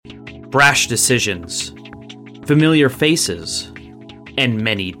brash decisions, familiar faces, and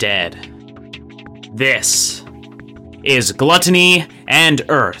many dead. This is Gluttony and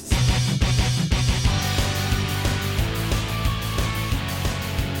Earth.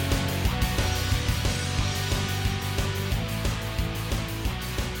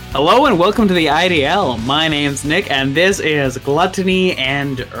 Hello and welcome to the IDL. My name's Nick and this is Gluttony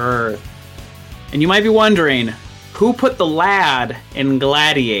and Earth. And you might be wondering, who put the lad in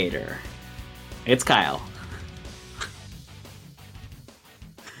Gladiator? It's Kyle.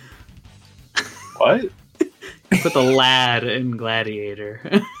 What? Put the lad in Gladiator.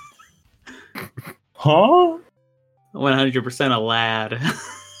 Huh? 100% a lad.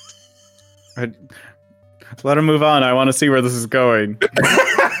 Let him move on. I want to see where this is going.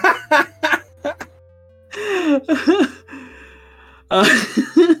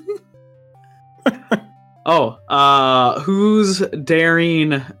 Whose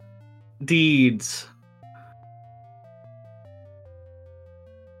daring deeds?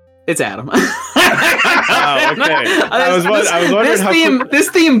 It's Adam. Oh, okay. I was wondering this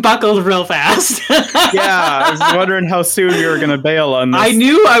theme buckled real fast. Yeah, I was wondering how soon you were going to bail on this. I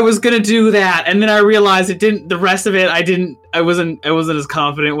knew I was going to do that, and then I realized it didn't. The rest of it, I wasn't as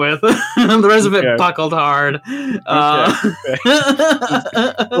confident with. The rest of it buckled hard. Okay.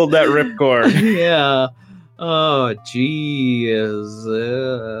 Pulled that ripcord. Yeah. Oh, jeez.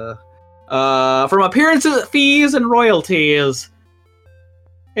 From appearances, fees, and royalties,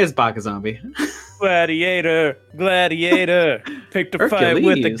 it's Baka Zombie. Gladiator, gladiator, pick the fight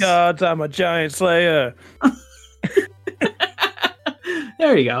with the gods, I'm a giant slayer.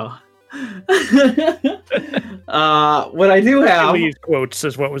 There you go. What I do have... These quotes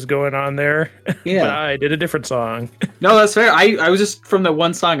is what was going on there. Yeah. But I did a different song. No, that's fair. I was just from the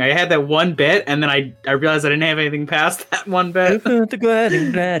one song. I had that one bit, and then I realized I didn't have anything past that one bit. The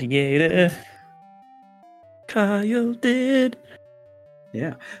gladiator, Kyle did.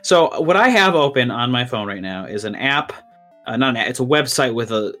 Yeah. So what I have open on my phone right now is an app, not an app, it's a website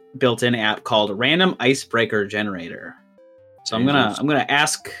with a built-in app called Random Icebreaker Generator. So I'm gonna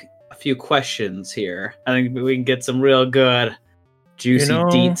ask a few questions here. I think we can get some real good, juicy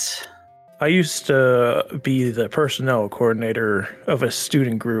deets. I used to be the personnel coordinator of a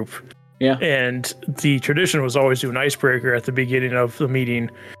student group. Yeah. And the tradition was always do an icebreaker at the beginning of the meeting.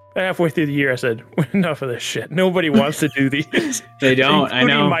 Halfway through the year, I said, enough of this shit. Nobody wants to do these. They don't, I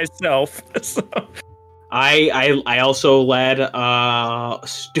know. Myself. So. I also led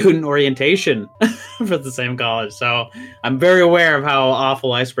student orientation for the same college, so I'm very aware of how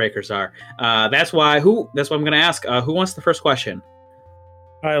awful icebreakers are. That's why I'm going to ask, who wants the first question?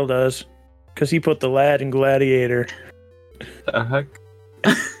 Kyle does, because he put the lad in Gladiator. The heck?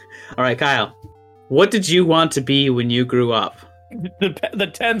 All right, Kyle. What did you want to be when you grew up?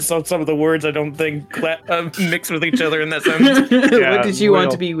 The tense on some of the words I don't think mix with each other in that sentence. Yeah, what did you want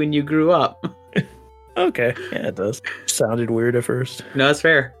to be when you grew up? Okay, yeah, it does. Sounded weird at first. No, that's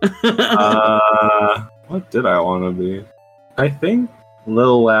fair. What did I want to be? I think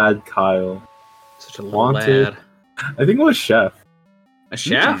little lad Kyle. Such a little lad. I think it was chef. A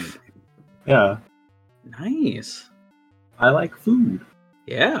chef? Yeah. Nice. I like food.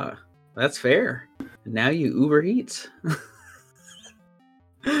 Yeah, that's fair. Now you Uber Eats.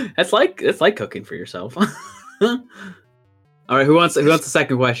 It's like cooking for yourself. All right, who wants the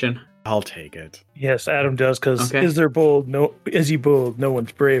second question? I'll take it. Yes, Adam does, because is he bold? No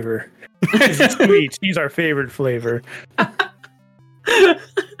one's braver. Is he sweet? He's our favorite flavor.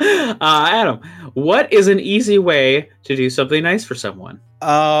 Adam, what is an easy way to do something nice for someone?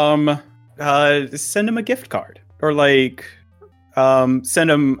 Send him a gift card, or send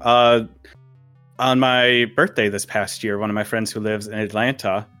him on my birthday this past year, one of my friends who lives in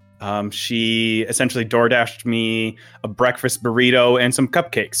Atlanta, she essentially DoorDashed me a breakfast burrito and some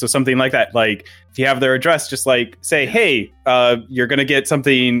cupcakes. So something like that. Like, if you have their address, just say, hey, you're going to get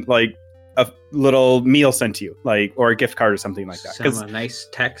something like a little meal sent to you, or a gift card or something like that. Send them a nice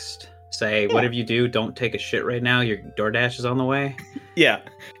text. Say, whatever you do, don't take a shit right now. Your DoorDash is on the way. Yeah.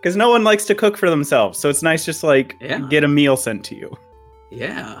 Because no one likes to cook for themselves. So it's nice just get a meal sent to you.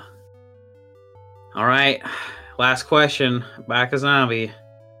 Yeah. All right, last question. Baka Zombie.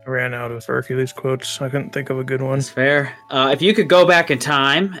 I ran out of Hercules quotes. I couldn't think of a good one. That's fair. If you could go back in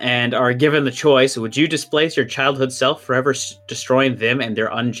time and are given the choice, would you displace your childhood self, forever destroying them and their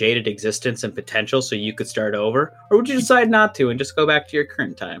unjaded existence and potential so you could start over? Or would you decide not to and just go back to your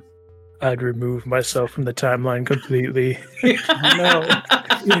current time? I'd remove myself from the timeline completely. No.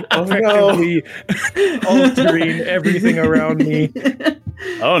 Effectively altering everything around me.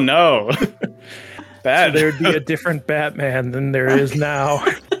 Oh, no. Bad. So there'd be a different Batman than there is now.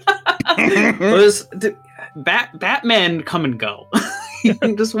 Batman come and go.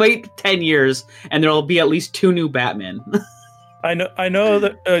 Just wait 10 years, and there'll be at least 2 new Batmen. I know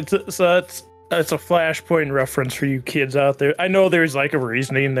that that's a Flashpoint reference for you kids out there. I know there's like a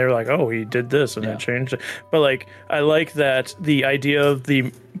reasoning. They're like, oh, he did this and it changed it. But like, I like that the idea of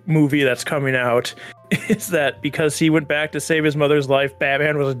the movie that's coming out is that because he went back to save his mother's life,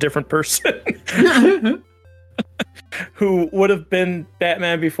 Batman was a different person who would have been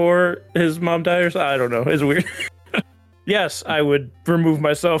Batman before his mom died or something. I don't know. It's weird. Yes, I would remove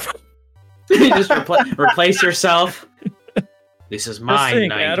myself. Just replace yourself. This is my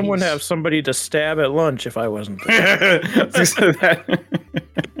 90s. Adam wouldn't have somebody to stab at lunch if I wasn't there.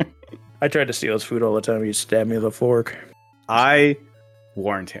 I tried to steal his food all the time. He'd stab me with a fork. I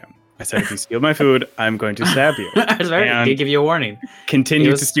warned him. I said, if you steal my food, I'm going to stab you. That's right. I did give you a warning.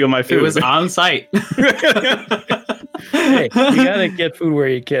 Continue to steal my food. It was on site. Hey, you gotta get food where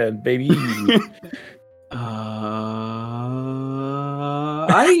you can, baby.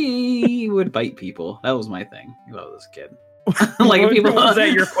 I would bite people. That was my thing when I was a kid. Like people. Was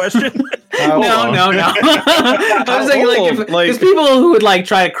that your question? No. I was saying because people who would like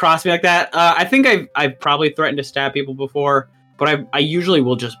try to cross me like that. I think I've probably threatened to stab people before, but I usually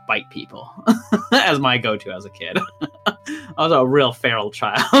will just bite people as my go-to as a kid. I was a real feral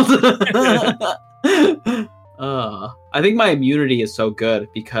child. I think my immunity is so good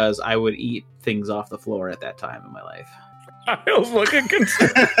because I would eat things off the floor at that time in my life. I was looking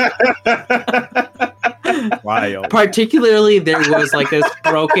concerned. Wild. Particularly, there was like this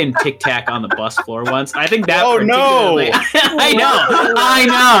broken Tic Tac on the bus floor once. I think that. Oh no! I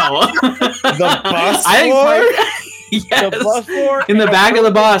know. The bus floor. Yes, the bus floor in the back of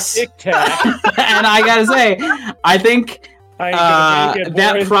the bus. Tic Tac. And I gotta say, I think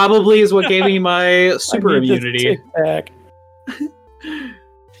that probably is what gave me my super immunity.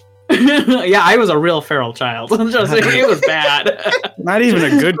 Yeah, I was a real feral child. It was bad. Not even a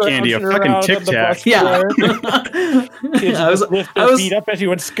good candy, a fucking Tic Tac. Yeah. I was beat up as you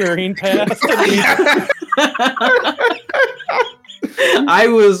went scurrying past. I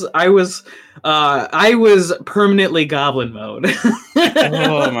was permanently goblin mode.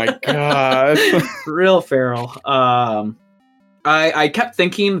 Oh my god. Real feral. I kept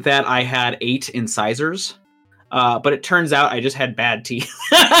thinking that I had 8 incisors. But it turns out I just had bad teeth.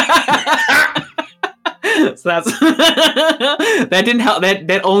 So that didn't help.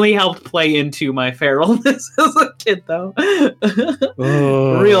 That only helped play into my feralness as a kid, though.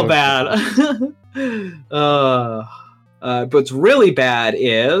 Real bad. But what's really bad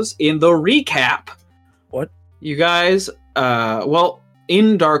is in the recap. What? You guys? Well,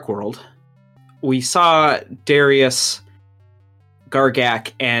 in Dark World, we saw Darius,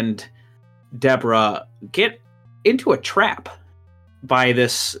 Gargak, and Deborah get into a trap by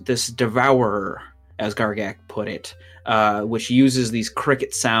this devourer, as Gargak put it, which uses these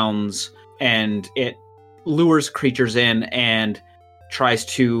cricket sounds, and it lures creatures in and tries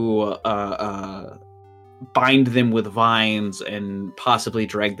to bind them with vines and possibly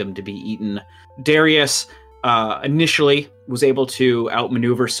drag them to be eaten. Darius initially was able to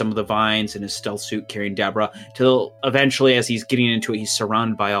outmaneuver some of the vines in his stealth suit carrying Deborah, till eventually, as he's getting into it, he's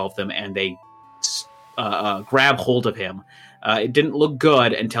surrounded by all of them, and they grab hold of him. It didn't look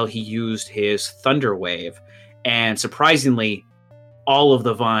good until he used his Thunder Wave, and surprisingly, all of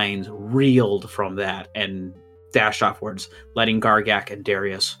the vines reeled from that and dashed offwards, letting Gargak and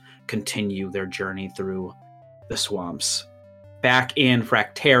Darius continue their journey through the swamps. Back in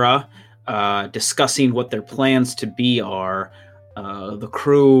Fractera, discussing what their plans to be are, the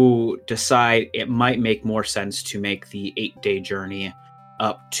crew decide it might make more sense to make the 8-day journey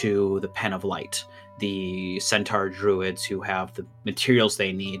up to the Pen of Light, the centaur druids who have the materials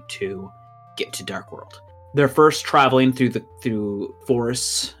they need to get to Dark World. They're first traveling through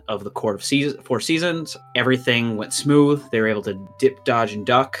forests of the Court of Four Seasons. Everything went smooth. They were able to dip, dodge, and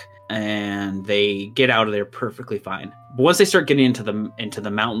duck, and they get out of there perfectly fine. But once they start getting into the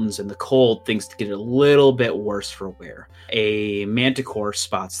mountains and the cold, things get a little bit worse for wear. A manticore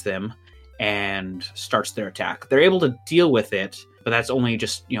spots them and starts their attack. They're able to deal with it, but that's only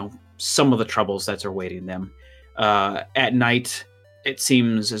just, some of the troubles that's awaiting them. At night, it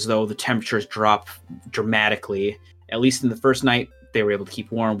seems as though the temperatures drop dramatically. At least in the first night, they were able to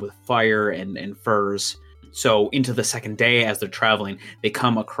keep warm with fire and furs. So into the second day, as they're traveling, they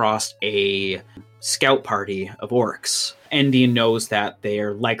come across a scout party of orcs. Endian knows that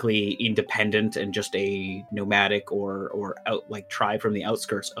they're likely independent and just a nomadic or tribe from the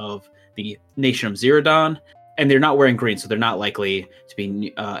outskirts of the nation of Zerodon. And they're not wearing green, so they're not likely to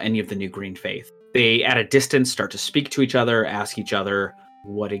be any of the new green faith. They, at a distance, start to speak to each other, ask each other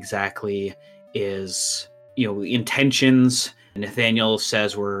what exactly is, intentions. Nathaniel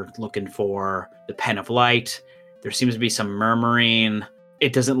says we're looking for the Pen of Light. There seems to be some murmuring.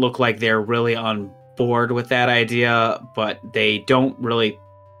 It doesn't look like they're really on board with that idea, but they don't really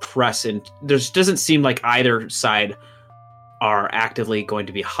press in. There doesn't seem like either side are actively going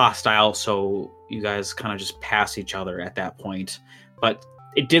to be hostile, so you guys kind of just pass each other at that point. But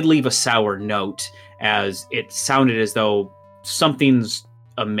it did leave a sour note, as it sounded as though something's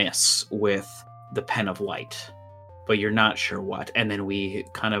amiss with the Pen of Light, but you're not sure what. And then we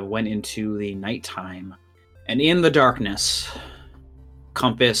kind of went into the nighttime, and in the darkness,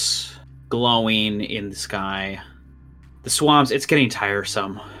 compass glowing in the sky, the swamps, it's getting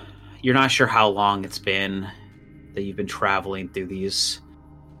tiresome. You're not sure how long it's been that you've been traveling through these.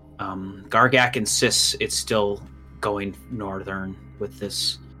 Gargak insists it's still going northern with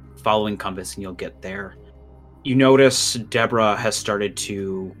this following compass, and you'll get there. You notice Deborah has started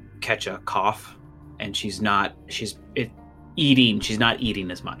to catch a cough, and she's not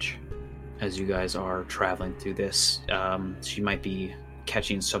eating as much as you guys are traveling through this. She might be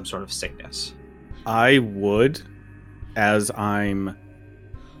catching some sort of sickness. I would, as I'm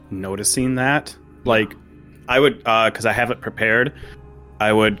noticing that, I would, because I have it prepared,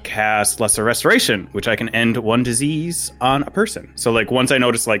 I would cast Lesser Restoration, which I can end one disease on a person. So, once I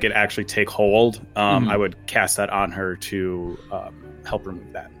notice, it actually take hold, I would cast that on her to help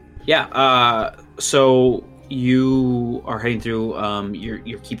remove that. Yeah, so you are heading through,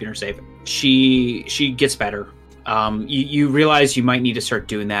 you're keeping her safe. She gets better. You realize you might need to start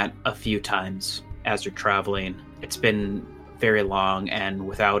doing that a few times as you're traveling. It's been very long, and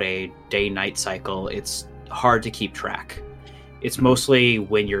without a day-night cycle, it's hard to keep track. It's mostly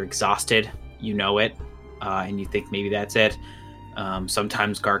when you're exhausted, and you think maybe that's it.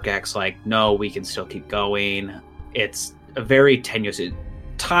 Sometimes Gargak's like, no, we can still keep going. It's a very tenuous...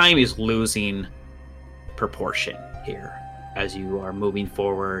 Time is losing proportion here as you are moving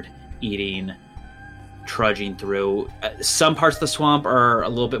forward, eating, trudging through. Some parts of the swamp are a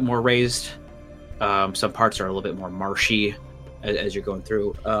little bit more raised. Some parts are a little bit more marshy as you're going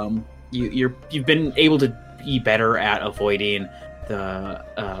through. You've been able to be better at avoiding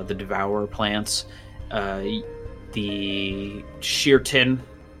the devourer plants. The sheartin,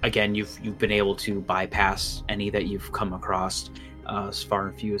 again, you've been able to bypass any that you've come across, as far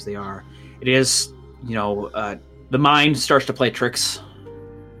and few as they are. It is, the mind starts to play tricks,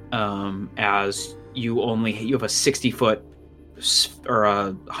 as you have a 60-foot or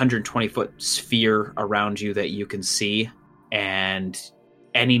a 120-foot sphere around you that you can see, and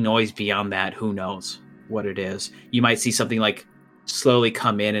any noise beyond that, who knows what it is. You might see something slowly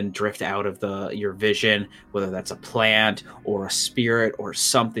come in and drift out of your vision, whether that's a plant or a spirit or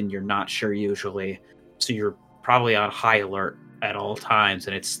something, you're not sure usually. So you're probably on high alert at all times,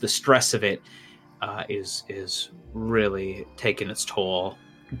 and it's the stress of it is really taking its toll.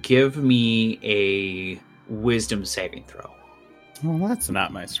 Give me a wisdom saving throw. Well, that's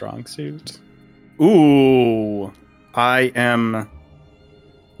not my strong suit. Ooh, I am...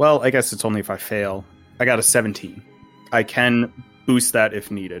 Well, I guess it's only if I fail. I got a 17. I can boost that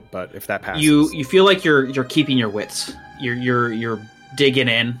if needed, but if that passes... You feel like you're keeping your wits. You're digging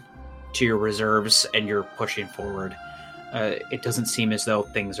in to your reserves, and you're pushing forward. It doesn't seem as though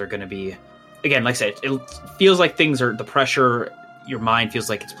things are going to be... Again, like I said, it feels like things are... The pressure, your mind feels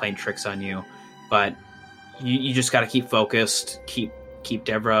like it's playing tricks on you, but you just got to keep focused, keep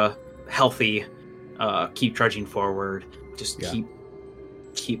Deborah healthy, keep trudging forward, just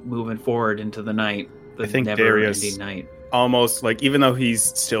keep moving forward into the night. I think Darius night. Almost even though he's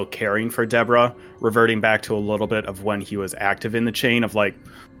still caring for Deborah, reverting back to a little bit of when he was active in the chain of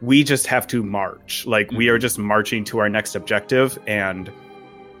we just have to march. We are just marching to our next objective, and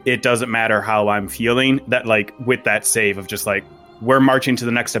it doesn't matter how I'm feeling. That with that save of just we're marching to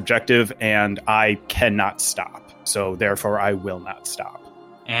the next objective, and I cannot stop. So therefore, I will not stop.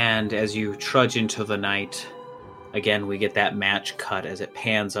 And as you trudge into the night, again, we get that match cut as it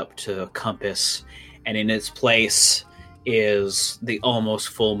pans up to compass, and in its place is the almost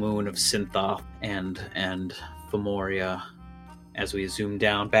full moon of Synthoth and Femoria. As we zoom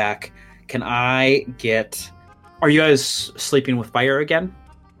down back, can I get... Are you guys sleeping with fire again?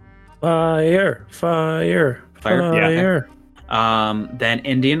 Fire. Yeah. Then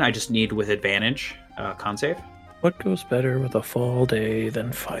Indian, I just need with advantage. Con save. What goes better with a fall day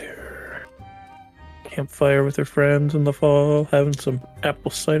than fire? Campfire with your friends in the fall, having some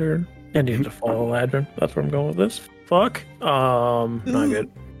apple cider. Indian's a fall advent. That's where I'm going with this. Fuck. Not good.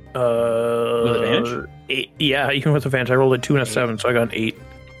 With advantage? 8. Yeah, even with advantage. I rolled a 2 and a 7, so I got an 8.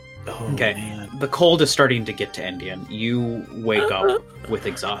 Oh, okay. Man. the cold is starting to get to Endian. You wake up with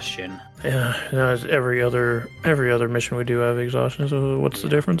exhaustion. Yeah, it's every other mission we do have exhaustion. So what's the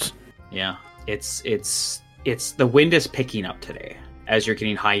difference? Yeah, it's the wind is picking up today as you're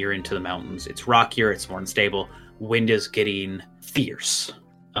getting higher into the mountains. It's rockier, it's more unstable. Wind is getting fierce.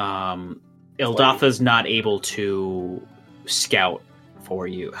 Ildatha's not able to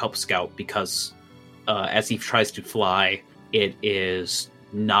help scout, because as he tries to fly, it is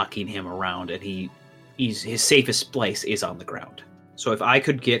knocking him around, and his safest place is on the ground. So if I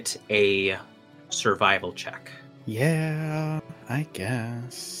could get a survival check. Yeah, I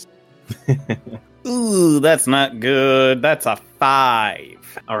guess. Ooh, that's not good. That's a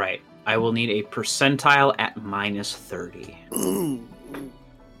 5. All right. I will need a percentile at -30. Ooh.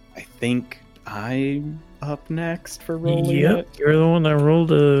 I think I'm up next for rolling it. You're the one that rolled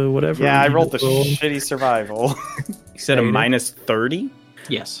whatever. Yeah, I rolled the shitty survival. You said a -30?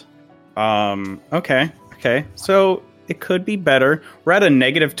 Yes. Okay. So it could be better. We're at a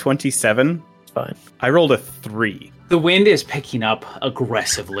 -27. It's fine. I rolled a 3. The wind is picking up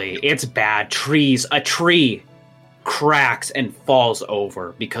aggressively. It's bad. A tree cracks and falls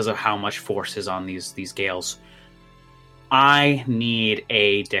over because of how much force is on these gales. I need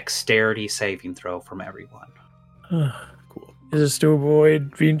a dexterity saving throw from everyone. Cool. Is this to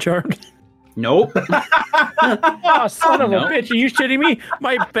avoid being charmed? Nope. Oh, son of a bitch. Are you shitting me?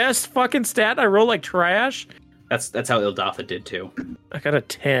 My best fucking stat, I roll like trash? That's how Ildatha did too. I got a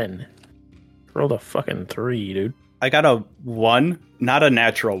 10. Rolled a fucking 3, dude. I got a 1. Not a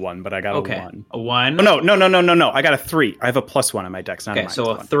natural 1, but I got a 1. A 1? Oh, no. I got a 3. I have a +1 on my dex, not a Okay,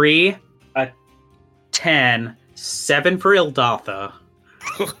 so a -1. 3, a 10, 7 for Ildatha.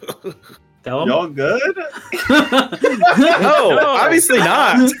 Tell him. Y'all good? No, obviously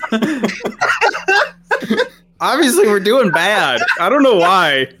not. Obviously, we're doing bad. I don't know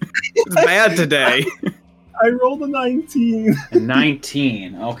why. It's bad today. I rolled a 19.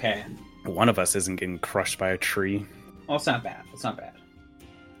 19, okay. One of us isn't getting crushed by a tree. Well, it's not bad.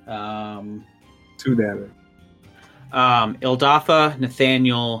 2 damage. Ildatha,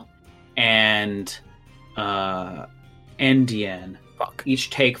 Nathaniel, and Endian each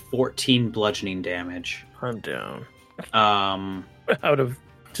take 14 bludgeoning damage. I'm down. Out of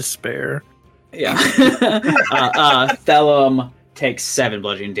despair. Yeah. Thelum takes 7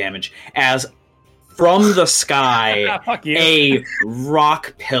 bludgeoning damage as from the sky a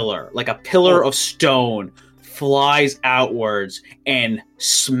rock pillar, like a pillar of stone, flies outwards and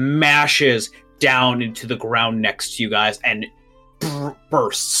smashes down into the ground next to you guys and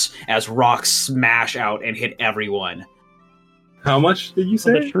bursts as rocks smash out and hit everyone. How much did you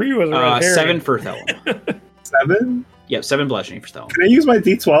say? The tree was right 7 for Thelum. 7? Yep, 7 bludgeoning for Thelum. Can I use my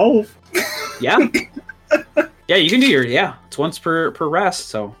D12? Yeah. Yeah, you can do it's once per rest,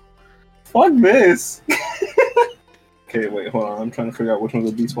 so. Fuck this. Okay, wait, hold on. I'm trying to figure out which one's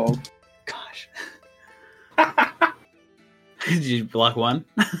a D12. Gosh. Did you block 1?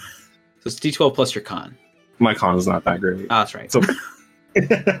 So it's D12 plus your con. My con is not that great. Oh, that's right. So,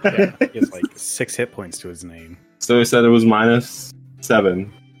 Yeah, he has like 6 hit points to his name. so I said it was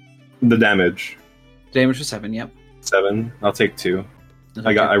 -7. The damage. Damage was 7, yep. 7. I'll take 2.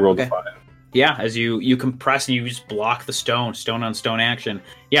 I rolled a 5. Yeah, as you compress and you just block the stone on stone action.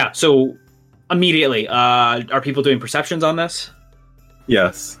 Yeah, so immediately, are people doing perceptions on this?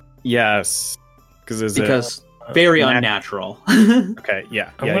 Yes. Yes. Because very unnatural. Okay, yeah.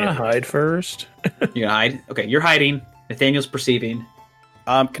 I'm gonna hide first. You gonna hide? Okay, you're hiding. Nathaniel's perceiving.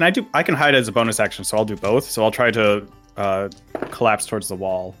 I can hide as a bonus action, so I'll do both. So I'll try to collapse towards the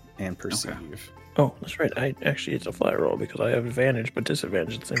wall and perceive. Okay. Oh, that's right. It's a fly roll because I have advantage but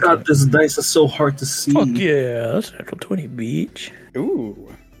disadvantage at the same God, time. this dice is so hard to see. Fuck yeah, that's natural 20 beach.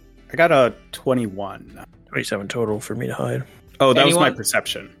 Ooh. I got a 21. 27 total for me to hide. Oh, that was my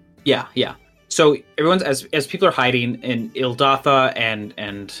perception. Yeah. So everyone's as people are hiding, and Ildatha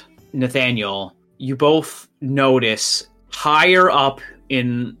and Nathaniel, you both notice higher up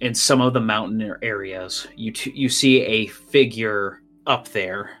in some of the mountain areas, you see a figure up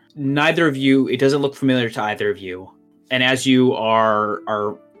there. Neither of you, it doesn't look familiar to either of you. And as you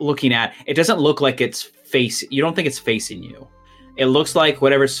are looking at, it doesn't look like it's you don't think it's facing you. It looks like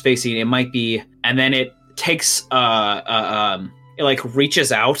whatever's facing, it might be, and then it takes it like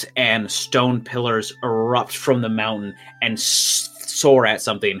reaches out and stone pillars erupt from the mountain and soar at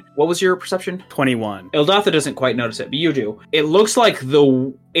something. What was your perception? 21. Ildatha doesn't quite notice it, but you do. It looks like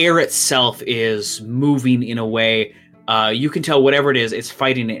the air itself is moving in a way. You can tell whatever it is, it's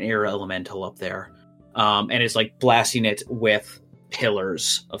fighting an air elemental up there. And it's like blasting it with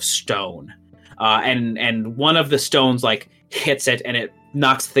pillars of stone. And one of the stones like hits it and it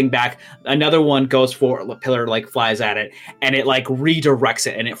knocks the thing back. Another one goes for the pillar, like flies at it, and it like redirects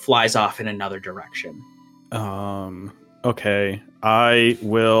it, and it flies off in another direction. Okay. I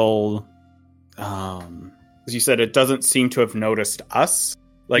will. As you said, it doesn't seem to have noticed us.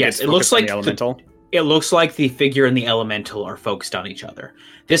 Like, yes, it's it looks like the elemental. It looks like the figure and the elemental are focused on each other.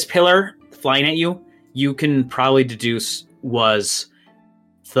 This pillar flying at you, you can probably deduce was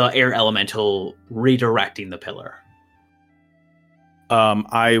the air elemental redirecting the pillar.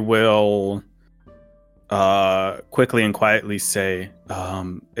 I will quickly and quietly say,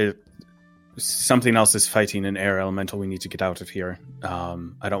 something else is fighting an air elemental. We need to get out of here.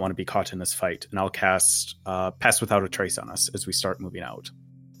 I don't want to be caught in this fight. And I'll cast Pass Without a Trace on us as we start moving out.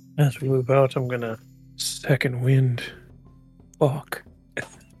 As we move out, I'm gonna second wind. Fuck.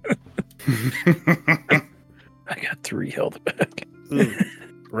 I got 3 health back.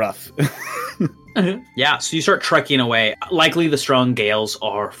 Rough. Yeah, so you start trekking away. Likely the strong gales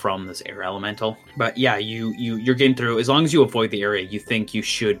are from this air elemental. But yeah, you're getting through. As long as you avoid the area, you think you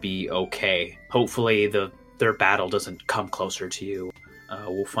should be okay. Hopefully their battle doesn't come closer to you.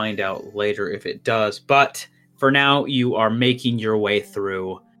 We'll find out later if it does. But for now, you are making your way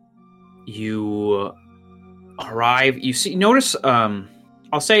through. You arrive. Notice.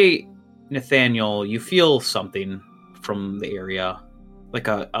 I'll say, Nathaniel, you feel something from the area, like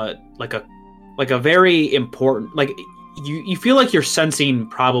a very important. Like you feel like you're sensing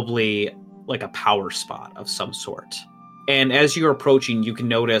probably like a power spot of some sort. And as you're approaching, you can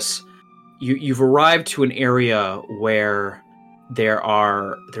notice you've arrived to an area where there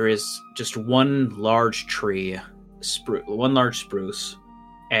is just one large tree, one large spruce,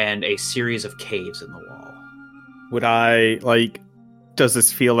 and a series of caves in the wall. Would does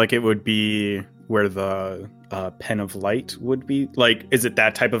this feel like it would be where the Pen of Light would be? Like, is it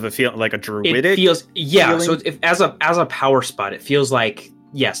that type of a feel, like a druidic? It feels, yeah. feeling? So as a power spot, it feels like,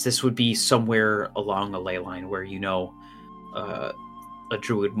 yes, this would be somewhere along a ley line where a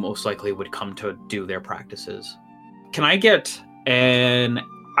druid most likely would come to do their practices. Can I get an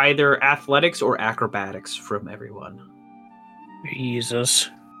either athletics or acrobatics from everyone? Jesus.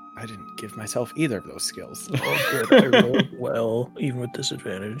 I didn't give myself either of those skills. Oh, good. I rolled well, even with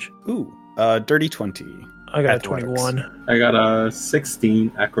disadvantage. Ooh, dirty 20. I got Athletics. 21. I got a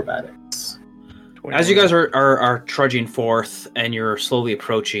 16 acrobatics. 21. As you guys are trudging forth and you're slowly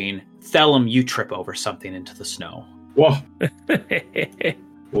approaching, Thelum, you trip over something into the snow. Whoa. What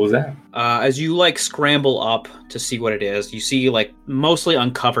was that? As you scramble up to see what it is, you see mostly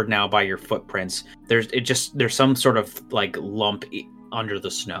uncovered now by your footprints. There's some sort of lump under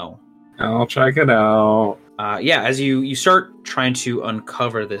the snow. I'll check it out. As you start trying to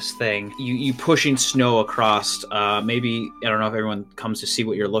uncover this thing, you pushing snow across. Maybe, I don't know if everyone comes to see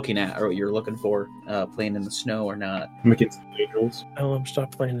what you're looking at or what you're looking for, playing in the snow or not. Making some angels. Ellum,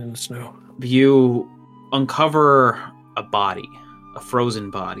 stop playing in the snow. You uncover a body, a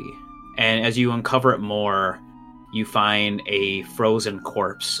frozen body. And as you uncover it more, you find a frozen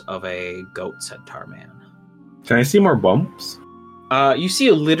corpse of a goat centaur man. Can I see more bumps? You see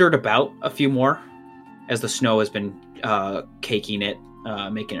it littered about a few more as the snow has been caking it,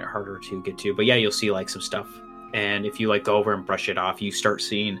 making it harder to get to. But yeah, you'll see some stuff. And if you go over and brush it off, you start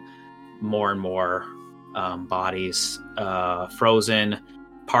seeing more and more bodies frozen.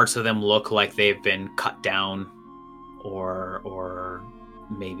 Parts of them look like they've been cut down, or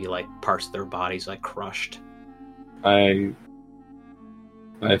maybe parts of their bodies crushed. I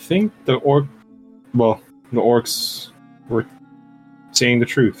think the orcs were saying the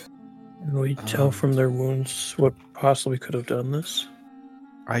truth. Can we tell from their wounds what possibly could have done this?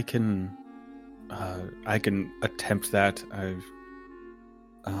 I can attempt that. I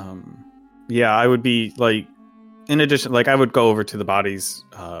would be in addition, I would go over to the bodies.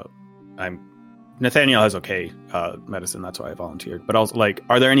 Nathaniel has okay medicine, that's why I volunteered. But also,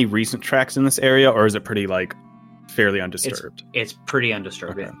 are there any recent tracks in this area, or is it pretty fairly undisturbed? It's pretty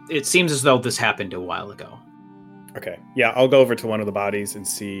undisturbed. Okay. It seems as though this happened a while ago. Okay. Yeah, I'll go over to one of the bodies and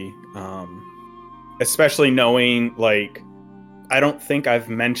see. Especially knowing, I don't think I've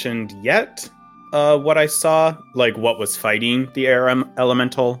mentioned yet what I saw, what was fighting the air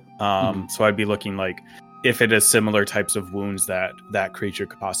elemental. So I'd be looking if it is similar types of wounds that creature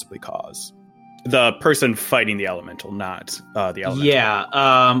could possibly cause. The person fighting the elemental, not the elemental. Yeah.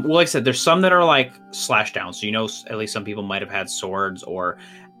 Well, like I said, there's some that are slashed down. So at least some people might have had swords or.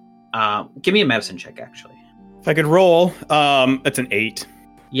 Give me a medicine check, actually. If I could roll, it's an 8.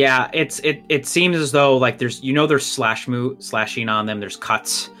 Yeah, it seems as though there's there's slashing on them. There's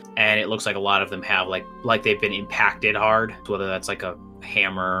cuts, and it looks like a lot of them have like they've been impacted hard. Whether that's a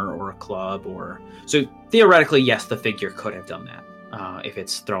hammer or a club or so theoretically, yes, the figure could have done that. if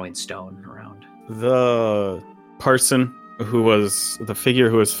it's throwing stone around. The person who was the figure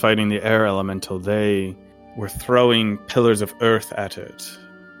who was fighting the air elemental, they were throwing pillars of earth at it.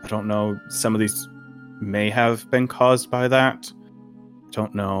 I don't know. Some of these may have been caused by that. I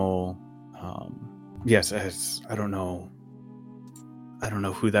don't know. I don't know. I don't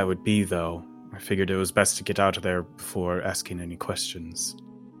know who that would be, though. I figured it was best to get out of there before asking any questions.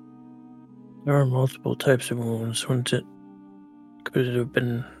 There are multiple types of wounds. Could it have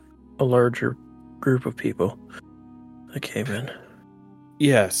been a larger group of people that came in?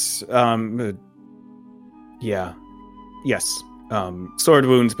 Yes. Yes. Sword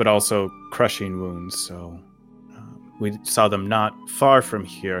wounds, but also crushing wounds. So we saw them not far from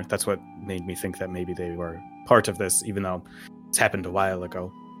here. That's what made me think that maybe they were part of this, even though it's happened a while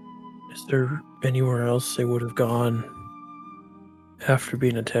ago. Is there anywhere else they would have gone after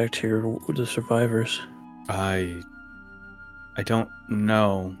being attacked here with the survivors? I don't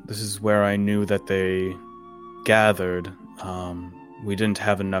know. This is where I knew that they gathered. We didn't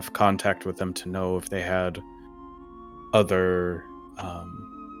have enough contact with them to know if they had other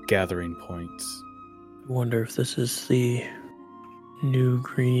gathering points. I wonder if this is the New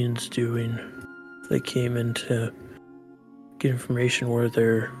Green's doing. They came in to get information where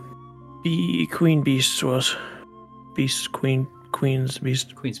their Queen Beast was. Queen's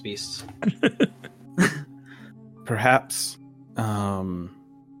Beast. Queen's Beasts. Perhaps. I'm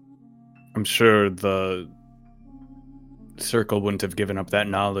sure the circle wouldn't have given up that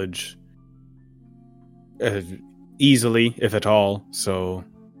knowledge easily, if at all, so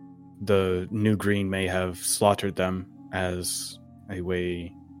the New Green may have slaughtered them as a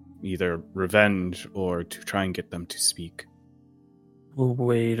way, either revenge or to try and get them to speak. Well,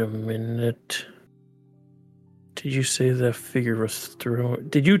 wait a minute. Did you say that figure was throwing...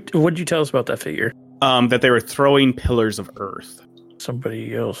 What did you tell us about that figure? That they were throwing pillars of earth.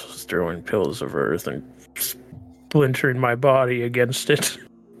 Somebody else was throwing pillars of earth and splintering my body against it.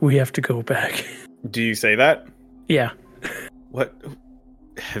 We have to go back. Do you say that? Yeah. What?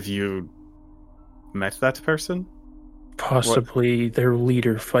 Have you met that person? Possibly their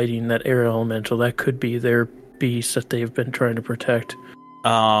leader fighting that air elemental. That could be their beast that they've been trying to protect.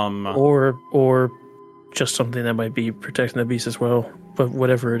 Or just something that might be protecting the beast as well. But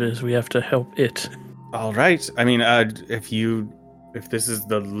whatever it is, we have to help it. All right. I mean, if this is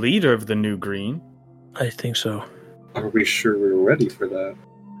the leader of the New Green, I think so. Are we sure we're ready for that?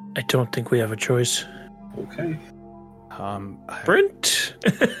 I don't think we have a choice. Okay. Brent.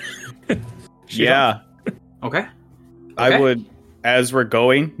 Yeah. Okay. I would, as we're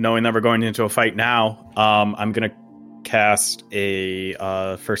going, knowing that we're going into a fight now, I'm gonna cast a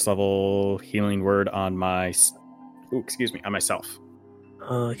first level healing word on on myself.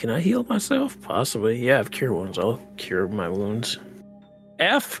 Can I heal myself? Possibly. Yeah, I have cure wounds. I'll cure my wounds.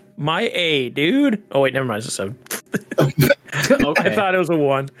 F my A, dude. Oh wait, never mind. It's a 7. Okay. I thought it was a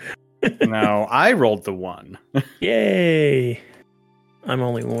 1. No, I rolled the 1. Yay! I'm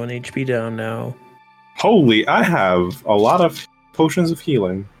only 1 HP down now. Holy, I have a lot of potions of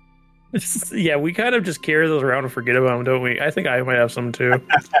healing. Yeah, we kind of just carry those around and forget about them, don't we? I think I might have some too.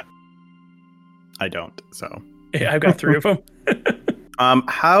 I don't, so. Yeah, I've got 3 of them.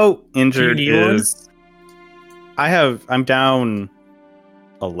 How injured Do you need is... I'm down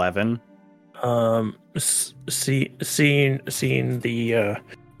 11. Seeing the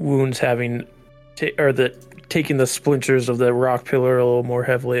wounds having... taking the splinters of the rock pillar a little more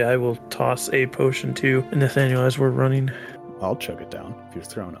heavily, I will toss a potion to Nathaniel as we're running. I'll chug it down if you're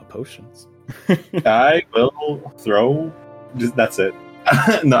throwing out potions. I will throw... That's it.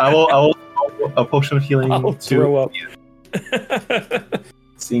 No, I will throw a potion of healing. I'll throw up.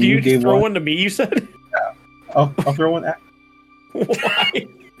 See, Do you gave throw one to me, you said? Yeah. I'll throw one at... Why?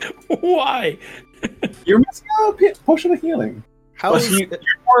 Why? You're missing a potion of healing. How is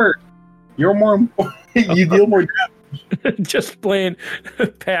You're more... you deal more damage. Just playing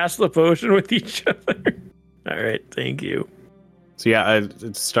pass the potion with each other. All right, thank you. So yeah, I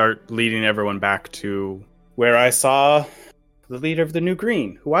start leading everyone back to where I saw the leader of the New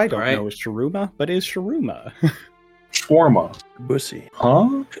Green, who I don't know is Shuruma, but is Shuruma. Shawarma. Bussy.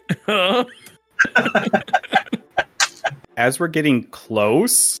 Huh? Huh? As we're getting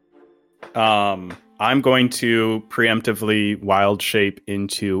close, I'm going to preemptively wild shape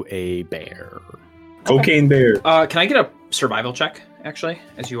into a bear. Cocaine bear. Can I get a survival check, actually,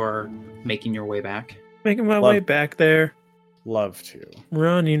 as you are making your way back? Making my way back there. Love to.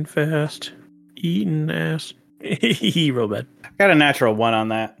 Running fast. Eating ass. He rolled bad. Got a natural 1 on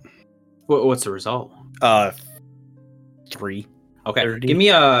that. What's the result? 3. Okay, 30. give me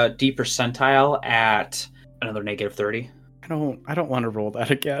a D percentile at another -30. I don't want to roll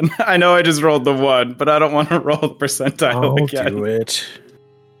that again. I know I just rolled the 1, but I don't want to roll the percentile again. Do it.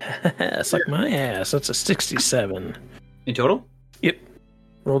 Suck my ass. That's a 67. In total? Yep.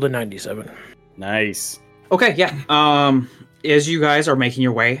 Rolled a 97. Nice. Okay, yeah. As you guys are making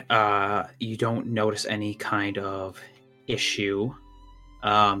your way, you don't notice any kind of issue.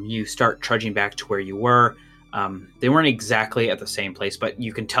 You start trudging back to where you were. They weren't exactly at the same place, but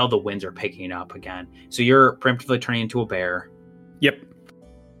you can tell the winds are picking up again. So you're preemptively turning into a bear. Yep.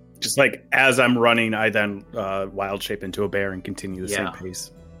 Just like as I'm running, I then wild shape into a bear and continue the same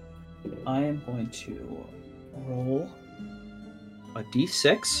pace. I am going to roll a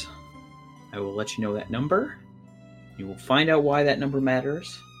d6. I will let you know that number. You will find out why that number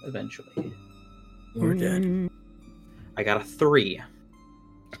matters eventually. We're dead. I got a 3.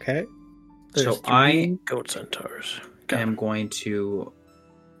 Okay. There's so I goat centaurs. am going to...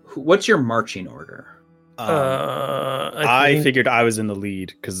 What's your marching order? I figured I was in the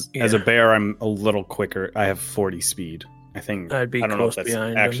lead because as a bear, I'm a little quicker. I have 40 speed. I think I'd be I don't know if close that's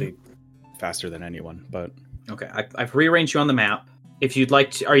behind actually him. faster than anyone, but Okay, I've rearranged you on the map. If you'd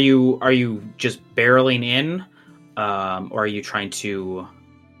like to, are you just barreling in, or are you trying to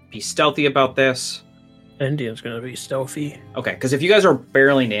be stealthy about this? Indian's gonna be stealthy. Okay, because if you guys are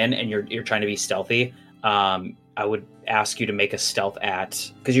barreling in and you're trying to be stealthy, I would ask you to make a stealth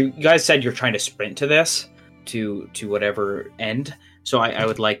because you guys said you're trying to sprint to this to whatever end. So I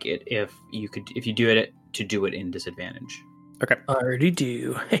would like it if you do it to do it in disadvantage. okay. I already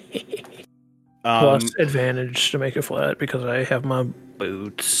do. Plus advantage to make it flat because I have my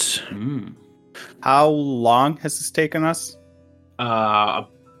boots. How long has this taken us? About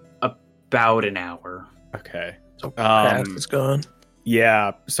an hour. Okay. So path is gone.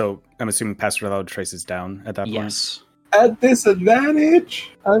 Yeah, so I'm assuming Pass Without Trace is down at that point? Yes. At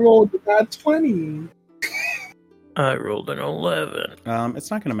disadvantage, I rolled that 20. I rolled an 11.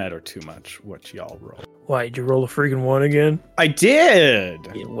 It's not going to matter too much what y'all roll. Why, did you roll a freaking 1 again? I did!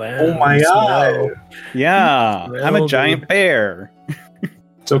 Yeah, wow. Oh my god. Yeah, Well, I'm a giant bear.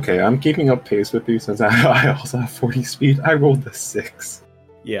 It's okay, I'm keeping up pace with you since I also have 40 speed. I rolled the 6.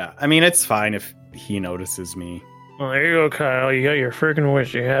 Yeah, I mean, it's fine if he notices me. Well, there you go, Kyle. You got your freaking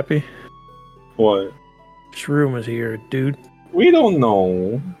wish. You happy? What? Shroom is here, dude. We don't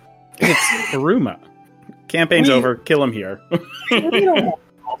know. It's Haruma. Campaign's over. Kill him here. We don't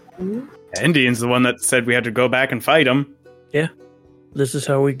know. Indian's the one that said we had to go back and fight him. Yeah. This is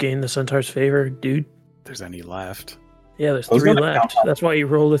how we gain the Centaur's favor, dude. If there's any left. Yeah, there's I was 3 gonna left. count on- That's why you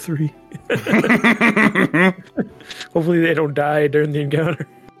rolled a 3. Hopefully they don't die during the encounter.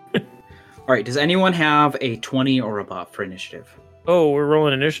 All right. Does anyone have a 20 or above for initiative? Oh, we're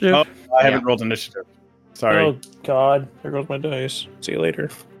rolling initiative? Oh, I haven't rolled initiative. Sorry. Oh, God. There goes my dice. See you later.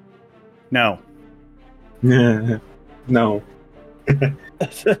 No. No.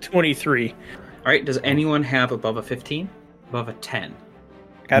 That's a 23. All right. Does anyone have above a 15? Above a 10?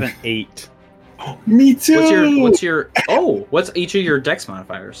 Got an 8. Me too. What's each of your dex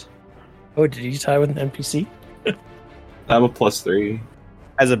modifiers? Oh, did you tie with an NPC? I have a +3.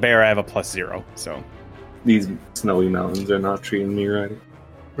 As a bear, I have a +0, so. These snowy mountains are not treating me right.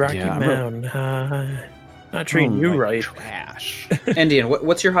 Rocky Yeah, Mountain High. Not treating you my right. Trash. Indian,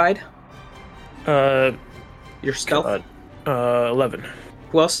 what's your hide? Uh, Your stealth? 11.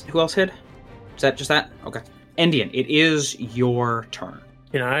 Who else hid? Is that just that? Okay. Indian, it is your turn.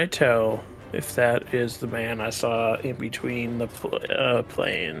 Can I tell if that is the man I saw in between the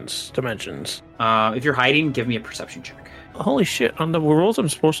planes dimensions? If you're hiding, give me a perception check. Holy shit! On the rolls I'm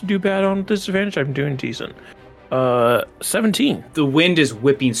supposed to do bad on disadvantage, I'm doing decent. 17. The wind is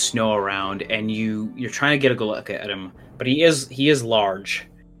whipping snow around, and you're trying to get a good look at him, but he is large,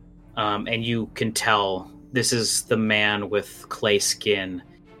 and you can tell this is the man with clay skin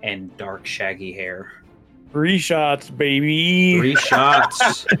and dark shaggy hair. 3 shots, baby. 3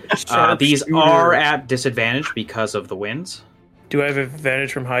 shots. These Sharpshooter. are at disadvantage because of the winds. Do I have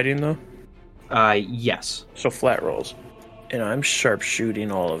advantage from hiding though? Yes. So flat rolls. And I'm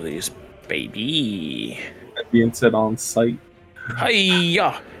sharpshooting all of these, baby. Being set on site.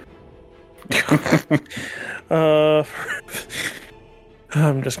 Hiya!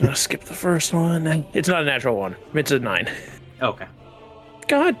 I'm just gonna skip the first one. It's not a natural one. It's a 9. Okay.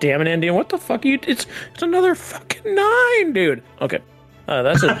 God damn it, Indian! What the fuck? It's another fucking 9, dude. Okay,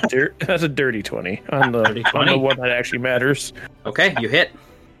 that's a that's a dirty 20 on the Dirty 20. on the one that actually matters. Okay, you hit.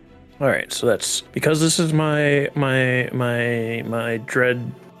 All right, so that's because this is my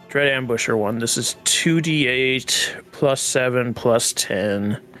dread ambusher one. This is 2d8 plus 7 plus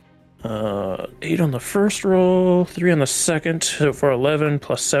 10. 8 on the first roll, 3 on the second, so for 11,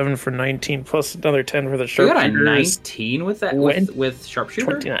 plus 7 for 19, plus another 10 for the You got a sharpshooter. 19 with that with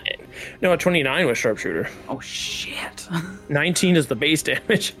sharpshooter? 29. No, 29 with sharpshooter. Oh shit. 19 is the base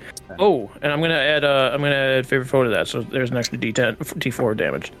damage. Oh, and I'm gonna add favorite foe to that, so there's an extra D10, D4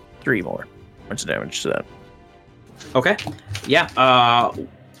 damage. 3 more points of damage to that. Okay. Yeah.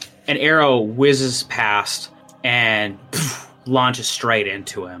 An arrow whizzes past and launches straight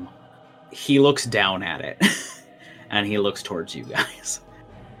into him. He looks down at it, and he looks towards you guys.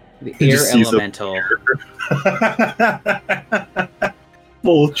 The air elemental.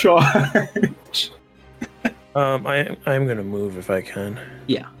 Full charge. I'm gonna move if I can.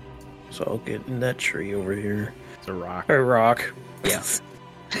 Yeah. So I'll get in that tree over here. It's a rock. A rock. Yeah.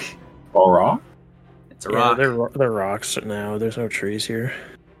 All rock? It's a rock. They're rocks now. There's no trees here.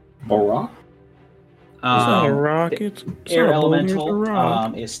 All rock? It's not a rock. It's Air not a boulder, it's a elemental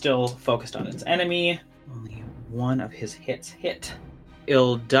rock. is still focused on its enemy. Only one of his hits hit.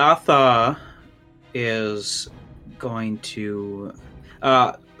 Ildatha is going to...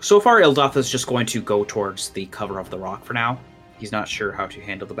 so far, Ildatha is just going to go towards the cover of the rock for now. He's not sure how to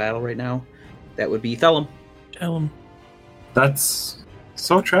handle the battle right now. That would be Thellum. Tell him. That's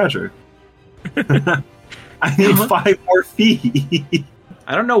so tragic. I need 5 more feet.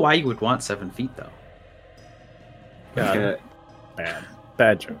 I don't know why you would want 7 feet, though. Okay.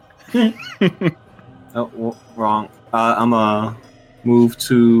 Bad joke. Oh, wrong. I'm gonna move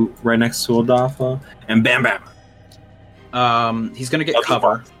to right next to Ildatha, and bam, bam. He's going to get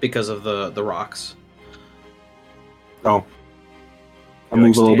cover because of the rocks. Oh. I'll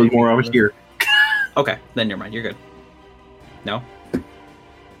move a little bit more over here. Okay, then never mind. You're good. No?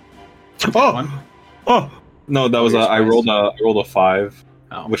 Oh! One? Oh! No, that was I rolled a 5,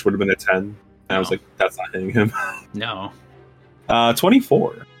 Oh. which would have been a 10. And I was Oh. like, that's not hitting him. No.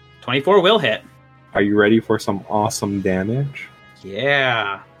 24. 24 will hit. Are you ready for some awesome damage?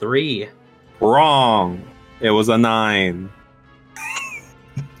 Yeah. 3. Wrong. It was a 9.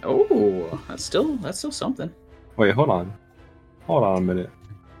 Oh, that's still something. Wait, hold on. Hold on a minute.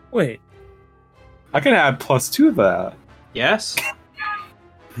 Wait. I can add +2 to that. Yes.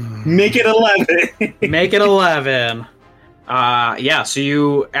 Make it 11. Make it 11. Yeah, so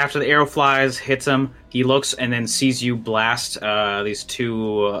you, after the arrow flies, hits him, he looks and then sees you blast these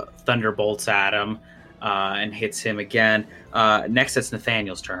 2 thunderbolts at him and hits him again. Next, it's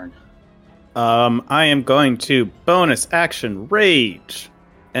Nathaniel's turn. I am going to bonus action rage,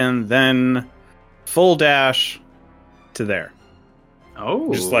 and then full dash to there.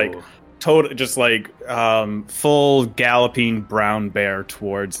 Oh. Just like full galloping brown bear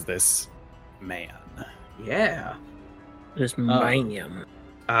towards this man. Yeah. This man.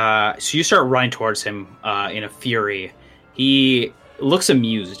 So you start running towards him in a fury. He looks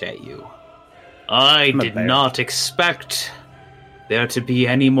amused at you. I did not expect there to be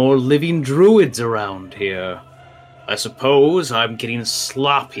any more living druids around here. I suppose I'm getting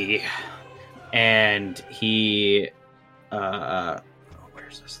sloppy. And he... where's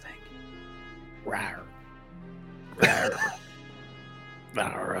this thing? Rawr.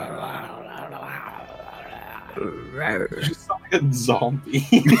 You sound like a zombie.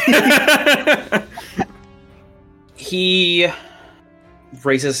 He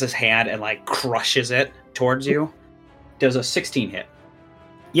raises his hand and like crushes it towards you. Does a 16 hit?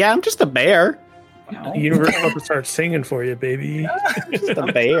 Yeah, I'm just a bear. The universe about to start singing for you, baby. Just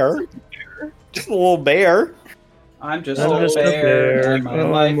a bear. Just a little bear. I'm just I'm a just a bear. bear. And my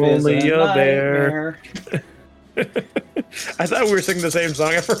I'm life is only a a bear. nightmare. I thought we were singing the same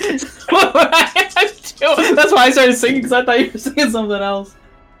song at first. That's why I started singing, because I thought you were singing something else.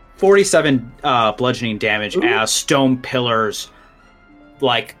 47 bludgeoning damage as stone pillars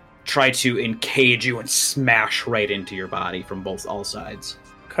like try to encage you and smash right into your body from all sides.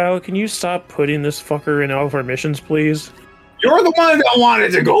 Kyle, can you stop putting this fucker in all of our missions, please? You're the one that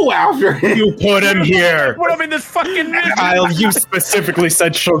wanted to go after him. You put him here. Put him in this fucking mission. Kyle, you specifically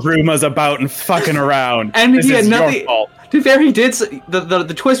said Shogruma's about and fucking around. And this he had is nothing. your fault. To be fair, he did.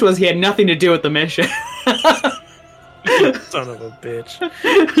 The twist was he had nothing to do with the mission. Son of a bitch.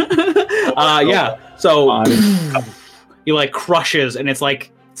 Yeah. So he like crushes, and it's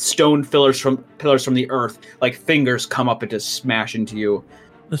like stone pillars from the earth, like fingers come up and just smash into you.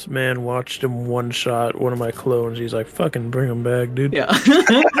 This man watched him one shot one of my clones. He's like, fucking bring him back, dude. Yeah.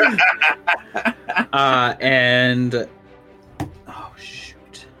 And oh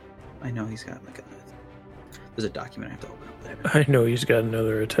shoot, I know he's got like there's a document I have to open up. I know he's got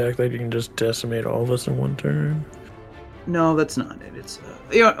another attack that you can just decimate all of us in one turn. No, that's not it. It's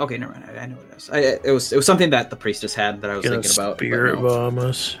okay. Never mind. I know what it is. It was something that the priestess had that I was thinking about. Spirit bomb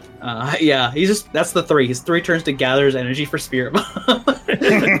us. Yeah, that's the 3. His 3 turns to gather his energy for spirit bomb.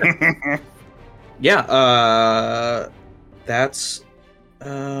 Yeah. That's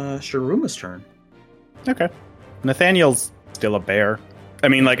Sharuma's turn. Okay. Nathaniel's still a bear. I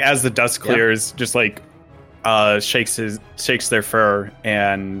mean, like as the dust clears, just like shakes their fur,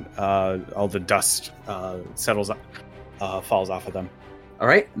 and all the dust settles up. Falls off of them. All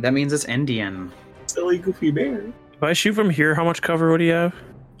right, that means it's Endian. Silly goofy bear. If I shoot from here, how much cover would he have?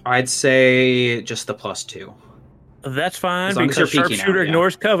 I'd say just the +2. That's fine, As long as you're because peeking sharpshooter out, yeah.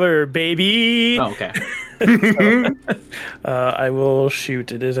 ignores cover, baby. Oh, okay. I will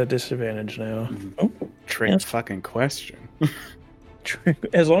shoot. It is at disadvantage now. Oh, Trick fucking question.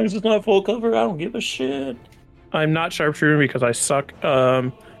 as long as it's not full cover, I don't give a shit. I'm not sharpshooter because I suck.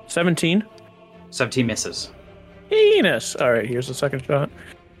 17. 17 misses. Penis. All right, here's the second shot.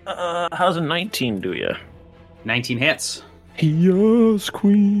 How's a 19 do ya? 19 hits. Yes,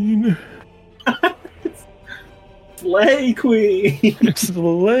 queen. Slay queen.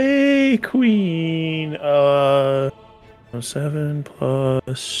 Slay queen. 7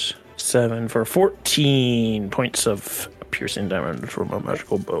 plus 7 for 14 points of piercing damage from my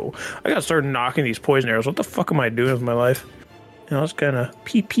magical bow. I gotta start knocking these poison arrows. What the fuck am I doing with my life? You know, it's kind of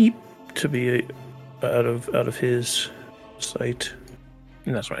peep to be out of his sight.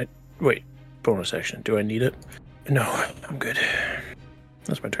 And that's right. Wait, bonus action. Do I need it? No, I'm good.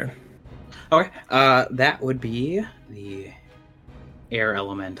 That's my turn. Okay. That would be the air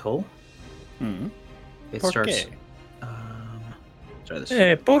elemental. Hmm. It Por starts. qué? Try this.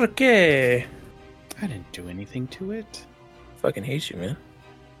 Hey, por qué? I didn't do anything to it. Fucking hates you, man.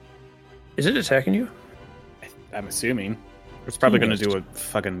 Is it attacking you? I'm assuming. It's probably going to Yes. do a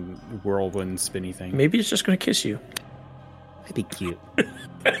fucking whirlwind spinny thing. Maybe it's just gonna kiss you. That'd be cute.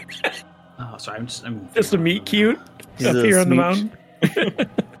 Oh, sorry. I'm Just a meet cute He's up a here on the smooch.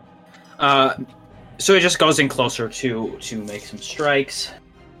 mountain. So it just goes in closer to make some strikes.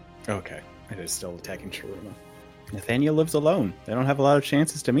 Okay. It is still attacking Sharuma. Nathaniel lives alone. They don't have a lot of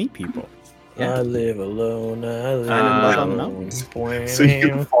chances to meet people. Yeah. I live alone. I live live on alone. mountains. So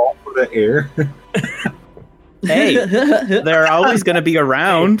you fall for the air. Hey, they're always going to be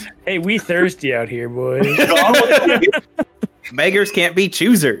around. Hey, we thirsty out here, boys. Beggars can't be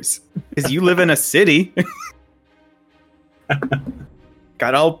choosers. Because you live in a city.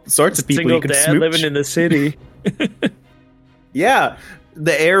 Got all sorts of people Single you can dad smooch. living in the city. Yeah,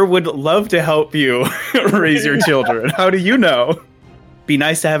 the air would love to help you raise your children. How do you know? Be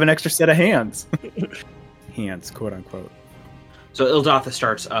nice to have an extra set of hands. Hands, quote unquote. So Ildatha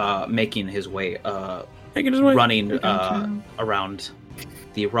starts making his way, Taking his way. running around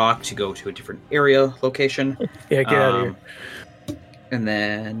the rock to go to a different area location. Yeah, get out of here. And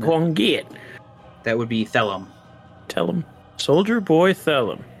then Go on, get. that would be Thelum. Tell him. Soldier boy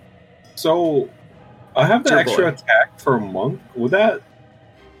Thelum. So I have the Sure, extra boy. attack for monk. Would that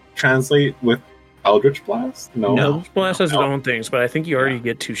translate with Eldritch Blast? No. No. Eldritch Blast has its own things, but I think you already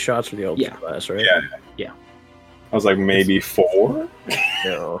get 2 shots with the Eldritch Yeah. Blast, right? Yeah. I was like, maybe 4?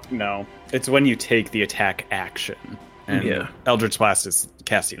 No, it's when you take the attack action. And Yeah. Eldritch Blast is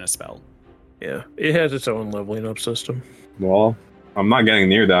casting a spell. Yeah. It has its own leveling up system. Well, I'm not getting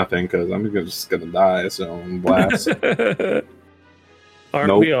near that thing because I'm just gonna die. So I'm blast. Aren't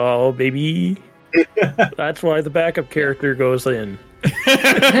Nope. we all, baby? That's why the backup character goes in.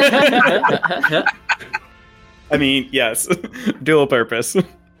 I mean, yes, dual purpose.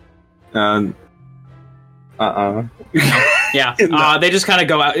 And Yeah, they just kind of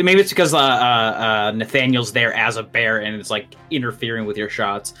go out. Maybe it's because Nathaniel's there as a bear and it's like interfering with your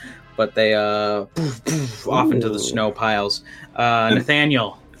shots. But they off into the snow piles.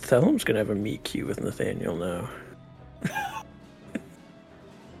 Nathaniel. Thelum's gonna have a meet cute with Nathaniel now.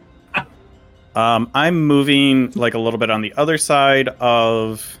 I'm moving like a little bit on the other side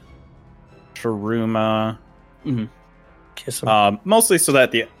of Sharuma. Kiss him. Mostly so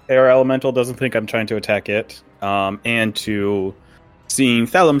that the air elemental doesn't think I'm trying to attack it. And to seeing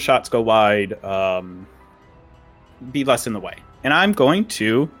Thelum shots go wide, be less in the way. And I'm going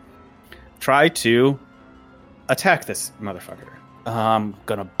to try to attack this motherfucker.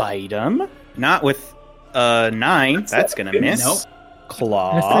 Gonna bite him. Not with 9. That's gonna miss. Nope.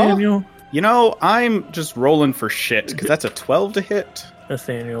 Claw. Nathaniel. You know, I'm just rolling for shit because that's a 12 to hit.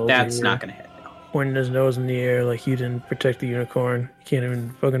 Nathaniel. That's not going to hit. Pointing his nose in the air like you didn't protect the unicorn. You can't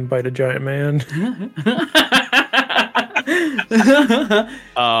even fucking bite a giant man.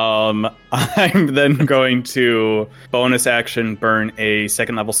 I'm then going to bonus action burn a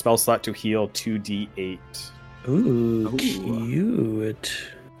 2nd level spell slot to heal 2d8 Ooh,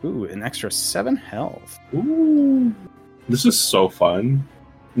 cute. Ooh, an extra 7 health. Ooh, this is so fun.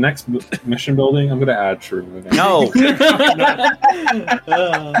 Next mission building, I'm gonna add Shroom. No.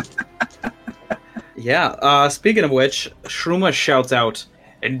 Yeah. Speaking of which, Shruma shouts out,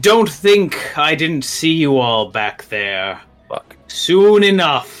 "And don't think I didn't see you all back there. Fuck. Soon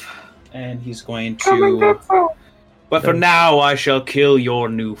enough." And he's going to. But for now, I shall kill your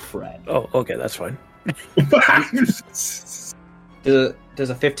new friend. Oh, okay, that's fine. Does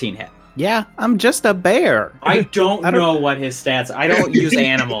a 15 hit? Yeah, I'm just a bear. I don't know what his stats. I don't use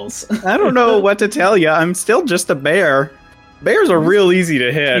animals. I don't know what to tell you. I'm still just a bear. Bears are real easy to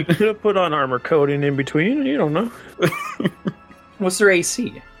You hit. could have put on armor coating in between. You don't know. What's their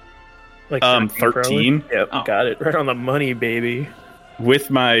AC? Like 13. Yep, Oh. got it. Right on the money, baby. With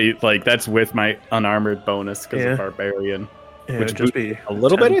my that's with my unarmored bonus because Yeah. of barbarian. Yeah, Which it'd just be A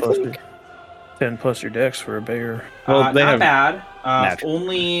little bit, 10 I plus think. 10 plus your dex for a bear. Well, they not have bad.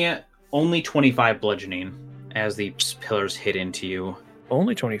 natural. Only 25 bludgeoning as the pillars hit into you.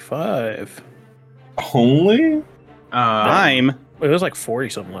 Only 25. Only? I'm It was like 40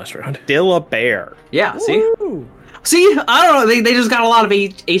 something last round. still a bear. Yeah. See. Woo! See. I don't know. They just got a lot of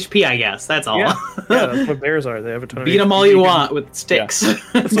HP. I guess that's all. Yeah. Yeah, that's what bears are. They have a ton of Beat them HP. all you want with sticks. So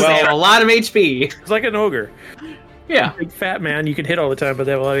they have a lot of HP. It's like an ogre. Yeah. Big fat man, you can hit all the time, but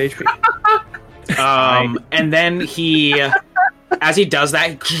they have a lot of HP. And then as he does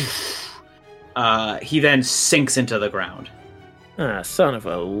that, he then sinks into the ground. Ah, son of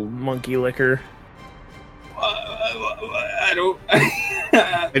a monkey licker. I don't.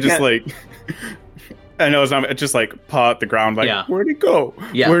 I just I know it's not just paw at the ground Yeah. where'd it go?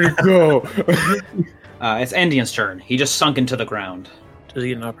 Yeah. Where'd it go? It's Endian's turn. He just sunk into the ground. Does he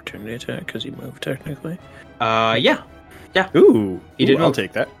get an opportunity attack because he moved technically? Yeah. Ooh, He did I'll move.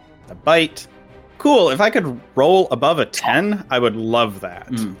 take that. A bite. Cool. If I could roll above a 10, I would love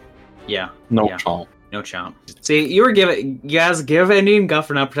that. Yeah. No Yeah. chomp. No chomp. See, you guys give Indian Guff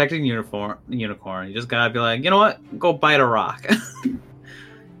for not protecting unicorn. You just gotta be like, you know what? Go bite a rock.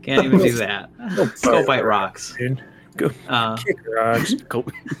 Can't even do that. Go bite rocks. Dude. Go kick rocks. Go,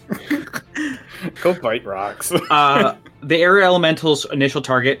 go bite rocks. The area elemental's initial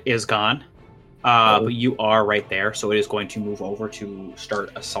target is gone. But you are right there, so it is going to move over to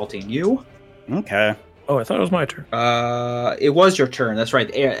start assaulting you. Okay. Oh, I thought it was my turn. It was your turn. That's right.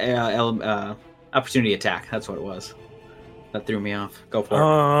 Opportunity attack. That's what it was. That threw me off. Go for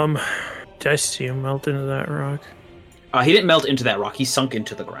it. Did I see him melt into that rock? He didn't melt into that rock. He sunk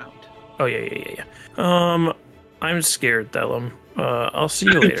into the ground. Oh yeah. I'm scared, Thelum. I'll see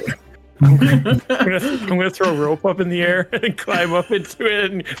you later. I'm gonna throw a rope up in the air and climb up into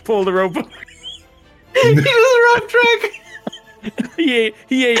it and pull the rope up. He does a rope trick. He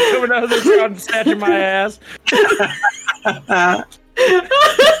ain't coming out of the ground and snatching my ass.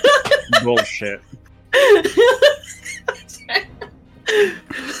 Bullshit.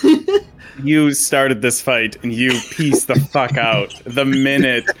 You started this fight and you pieced the fuck out the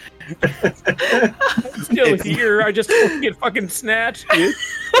minute. I'm still here. I just don't get fucking snatched, dude.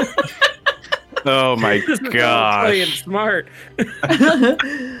 Oh my This is playing gosh. smart.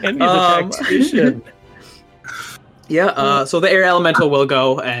 And the tactician. Yeah, so the air elemental will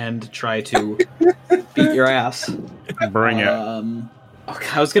go and try to beat your ass. Bring it. Okay,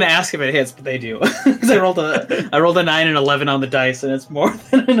 I was gonna ask if it hits, but they do. Because I rolled a 9 and 11 on the dice, and it's more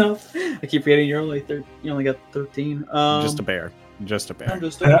than enough. I keep forgetting you only got 13. Just a bear. Just a bear. I'm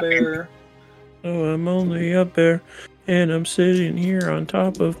just a bear. Oh, I'm only a bear, and I'm sitting here on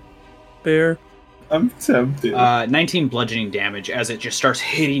top of bear. I'm tempted. 19 bludgeoning damage as it just starts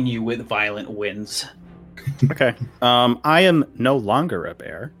hitting you with violent winds. Okay. I am no longer a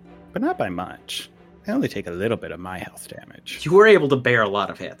bear, but not by much. I only take a little bit of my health damage. You were able to bear a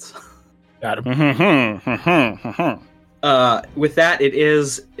lot of hits. Got him. With that, it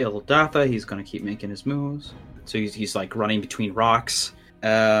is Ildatha. He's going to keep making his moves. So he's like running between rocks.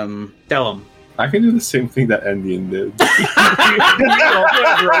 Delum. I can do the same thing that Endian did.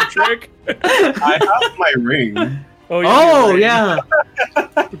 Rope trick. I have my ring. Oh Yeah.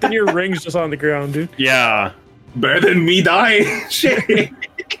 But then your ring's just on the ground, dude. Yeah. Better than me dying. Shit.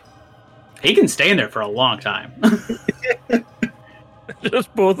 He can stay in there for a long time.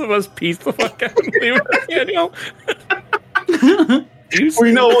 Just both of us piece the fuck out and leave it, Daniel.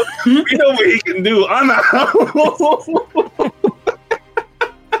 We know what he can do. I'm out.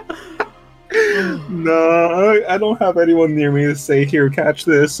 No, I don't have anyone near me to say, "Here, catch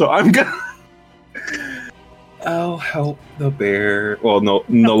this." So I'm gonna. I'll help the bear. Well, no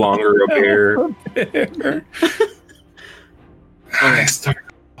longer a bear. I start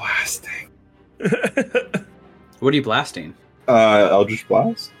blasting. What are you blasting? Eldritch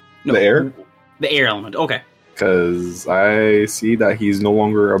Blast? No, The air? The air element. Okay. Because I see that he's no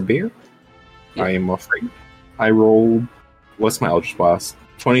longer a bear. Yeah. I am afraid. I rolled... What's my Eldritch Blast?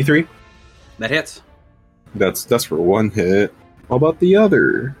 23? That hits. That's for one hit. How about the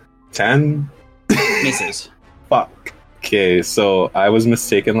other? 10? Misses. Fuck. Okay, so I was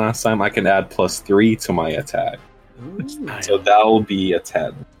mistaken last time. I can add +3 to my attack. Ooh. So that'll be a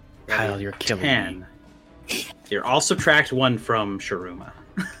 10. Kyle, you're killing 10. Here, I'll subtract 1 from Shuruma.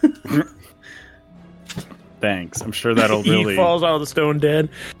 Thanks. I'm sure that'll really. He falls out of the stone dead.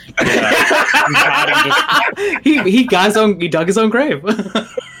 He dug his own grave.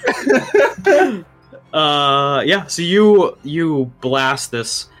 Yeah. So you blast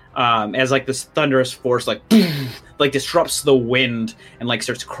this as like this thunderous force like disrupts the wind and like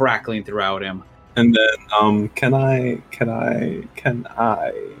starts crackling throughout him. And then can I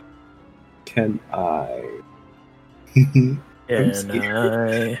And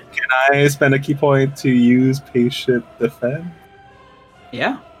Can I spend a key point to use patient defend?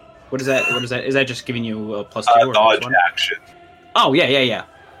 Yeah. What is that? Is that just giving you a +2 or Dodge +1? action. Oh yeah.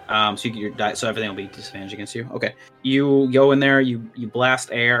 So you get your die, so everything will be disadvantage against you. Okay. You go in there. You blast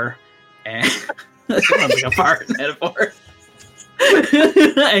air, and that sounds like a fart metaphor.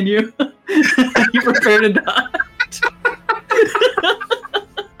 And you prepare to dodge.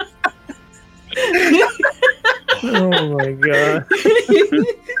 oh my god!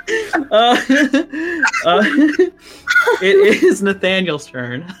 It is Nathaniel's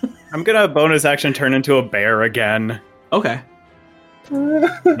turn. I'm gonna bonus action turn into a bear again. Okay. And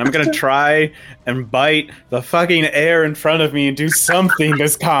I'm gonna try and bite the fucking air in front of me and do something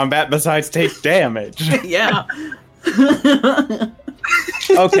this combat besides take damage. Yeah.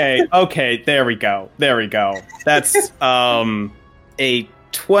 Okay, there we go. That's a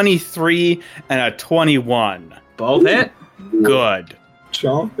 23 and a 21. Both hit. Good.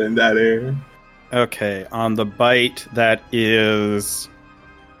 Jump in that air. Okay, on the bite, that is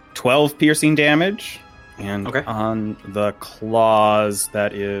 12 piercing damage. And Okay. on the claws,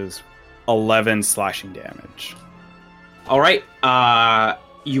 that is 11 slashing damage. All right.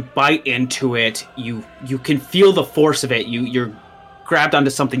 You bite into it. You can feel the force of it. You're grabbed onto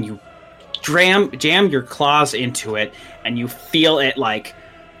something. You jam your claws into it, and you feel it like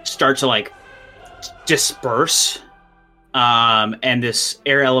start to like disperse. And this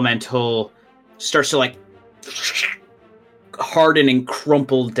air elemental starts to like harden and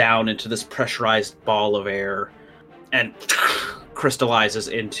crumple down into this pressurized ball of air, and crystallizes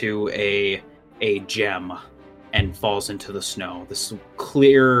into a gem and falls into the snow. This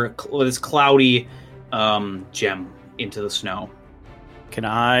cloudy gem into the snow. Can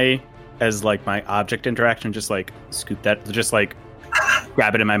I, as like my object interaction, just like scoop that, just like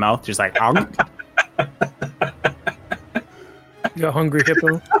grab it in my mouth, just like, ow. You a hungry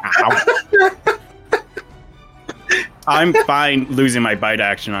hippo? Ow. I'm fine losing my bite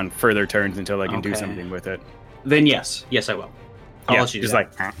action on further turns until I can do Okay. something with it. Then yes, I will. I'll let you do just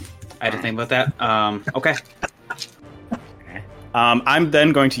that. like. I had to think about that. Okay. I'm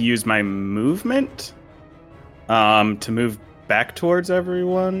then going to use my movement to move back towards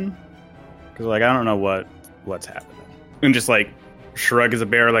everyone, because like I don't know what's happening, and just like shrug as a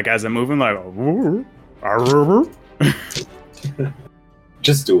bear, like as I'm moving, like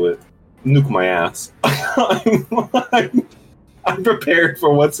Just do it. Nuke my ass. I'm prepared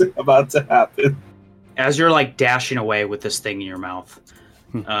for what's about to happen. As you're like dashing away with this thing in your mouth,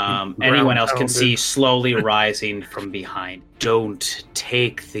 anyone else can see slowly rising from behind. Don't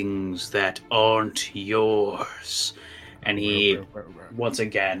take things that aren't yours. And he once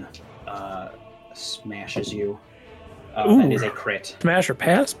again smashes you. That is a crit. Smash or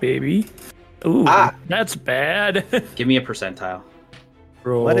pass, baby. Ooh, Ah. that's bad. Give me a percentile.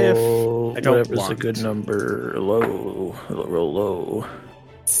 Roll. What if I don't whatever's a want? good number? Low. Roll low.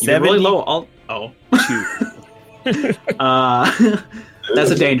 You're really low. That's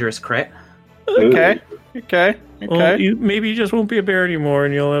a dangerous crit. Okay. Well, maybe you just won't be a bear anymore,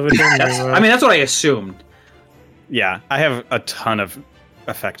 and you'll have a. That's what I assumed. Yeah, I have a ton of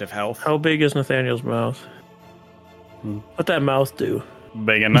effective health. How big is Nathaniel's mouth? What that mouth do?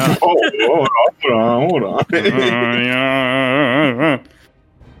 Big enough. Hold on.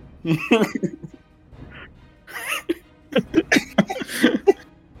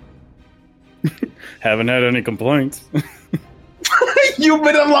 Haven't had any complaints. You've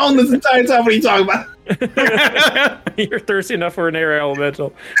been alone this entire time. What are you talking about? You're thirsty enough for an air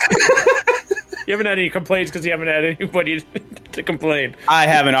elemental. You haven't had any complaints because you haven't had anybody to complain. I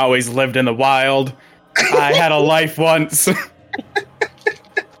haven't always lived in the wild. I had a life once.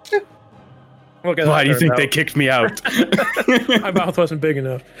 Look at Why do you think they they? kicked me out? My mouth wasn't big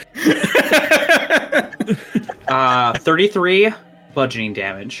enough. 33 bludgeoning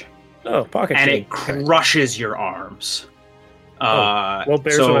damage, Oh, pocket and change. it crushes your arms. Well,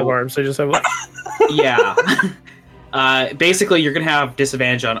 bears so- don't have arms. They just have. Yeah. Basically, you're gonna have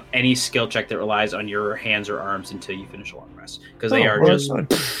disadvantage on any skill check that relies on your hands or arms until you finish a long rest, because they are well, just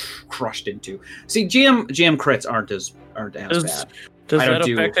that's crushed into. See, GM crits aren't as Does, bad. does I don't that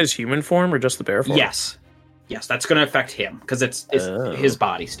do- affect his human form or just the bear form? Yes, that's gonna affect him because it's Oh. his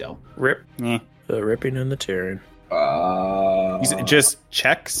body still. Rip. Eh. The ripping and the tearing. Just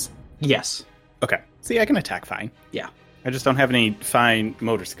checks? Yes. Okay. See, I can attack fine. Yeah. I just don't have any fine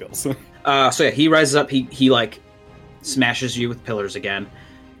motor skills. So yeah, he rises up. He like smashes you with pillars again,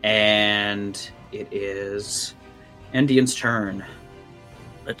 and it is Endian's turn.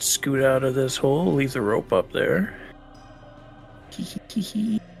 Let's scoot out of this hole. Leave the rope up there.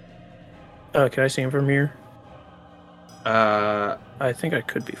 Can I see him from here? I think I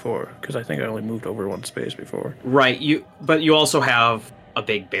could before, because I think I only moved over one space before. Right. But you also have a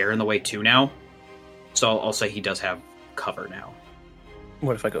big bear in the way too now. So I'll say he does have cover now.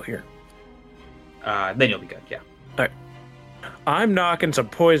 What if I go here? Then you'll be good. Yeah. I'm knocking some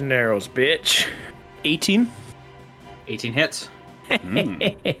poison arrows, bitch. 18. 18 hits.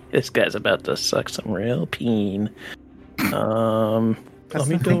 This guy's about to suck some real peen. That's Let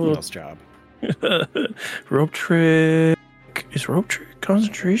me the go. Nightingale's job. Rope trick. Is rope trick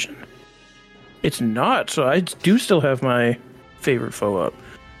concentration? It's not, so I do still have my favorite foe up.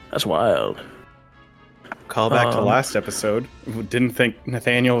 That's wild. Call back to last episode. Didn't think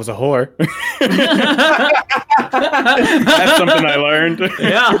Nathaniel was a whore. That's something I learned.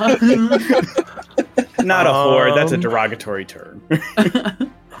 Yeah. Not a whore. That's a derogatory term.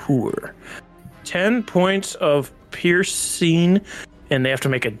 Whore. 10 points of piercing, and they have to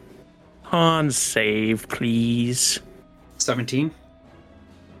make a con save, please. 17.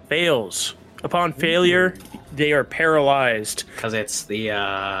 Fails. Upon failure, they are paralyzed. Because it's the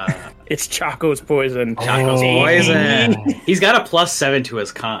It's Choco's poison. Choco's poison. He's got a +7 to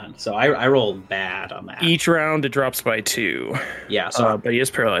his con, so I rolled bad on that. Each round, it drops by 2. Yeah, so But he is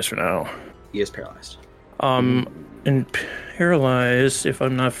paralyzed for now. he is paralyzed. And paralyzed, if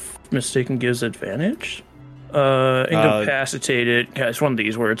I'm not mistaken, gives advantage. Incapacitated. Yeah, it's one of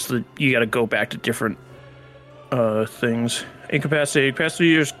these where you got to go back to different things. Incapacitated.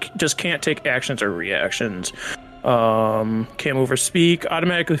 Incapacitated just can't take actions or reactions. Can't move or speak.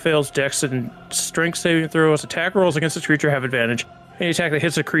 Automatically fails Dex and Strength saving throws. Attack rolls against this creature have advantage. Any attack that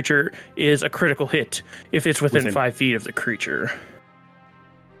hits a creature is a critical hit if it's within 5 feet of the creature.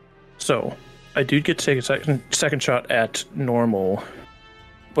 So, I do get to take a second shot at normal,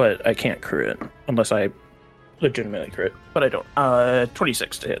 but I can't crit unless I legitimately crit. But I don't.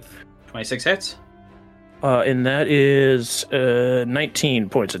 26 to hit. 26 hits. And that is 19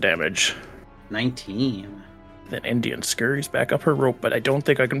 points of damage. 19. Then Indian scurries back up her rope, but I don't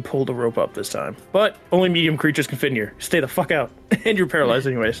think I can pull the rope up this time. But only medium creatures can fit in here. Stay the fuck out. And you're paralyzed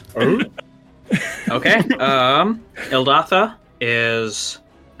anyways. Okay. Ildatha is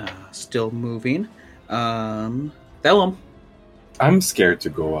still moving. Bellum. I'm scared to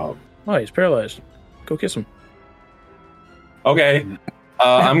go out. Oh, he's paralyzed. Go kiss him. Okay.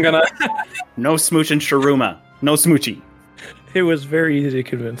 I'm gonna. No smooching Sharuma. No smoochy. It was very easy to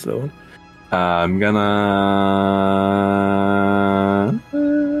convince, though. I'm gonna.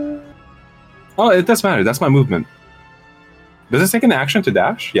 Oh, it does matter. That's my movement. Does it take an action to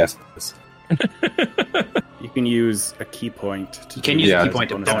dash? Yes. It does. You can use a key point. You can use a Yeah, key point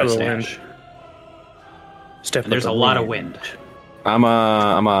to bonus bonus action. dash. Step And there's a lot of wind. I'm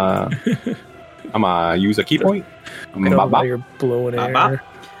a use a key point. While you're blowing air. Bop.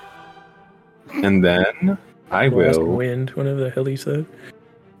 And then I will. Wind, whatever the hell he said.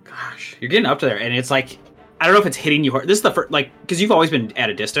 Gosh, you're getting up to there, and it's like, I don't know if it's hitting you hard. This is the first, like, because you've always been at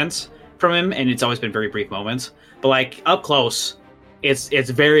a distance from him, and it's always been very brief moments. But like up close, it's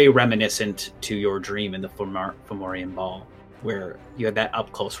very reminiscent to your dream in the Fomorian Ball, where you had that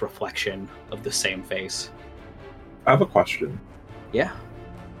up close reflection of the same face. I have a question. Yeah.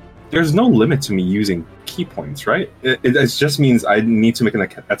 There's no limit to me using key points, right? It just means I need to make an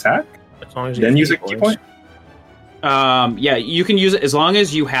attack, As long as then use a key point. Yeah, you can use it as long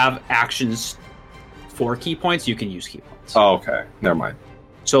as you have actions for key points. You can use key points. Oh, okay. Never mind.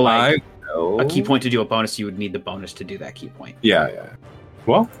 So like a a key point to do a bonus, you would need the bonus to do that key point. Yeah.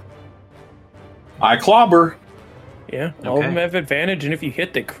 Well, I clobber. Yeah, all of Okay. them have advantage, and if you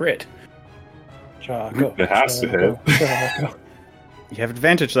hit, they crit. Chaco, It has to hit. Chaco. You have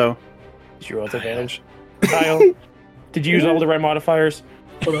advantage, though. Is your other advantage? Kyle, did you use all the right modifiers?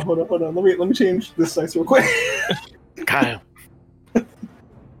 Hold on. Let me change this dice real quick. Kyle.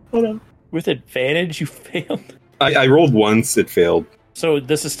 Hold on. With advantage, you failed. I rolled once, it failed. So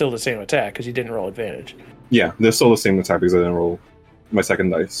this is still the same attack because you didn't roll advantage. Yeah, they're still the same attack because I didn't roll my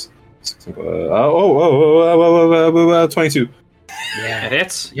second dice. 22. Yeah, it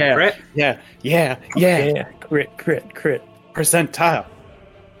hits. Yeah. Crit. Yeah. Crit. Percentile.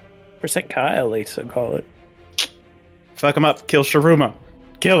 Percent Kyle, they so call it. Fuck him up. Kill Sharuma.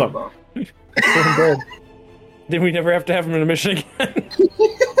 Kill him. Kill him dead. Then we never have to have him in a mission again.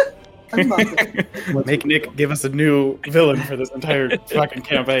 Make Nick give us a new villain for this entire fucking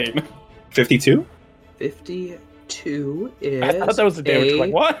campaign. 52? 52 is. I thought that was the damage.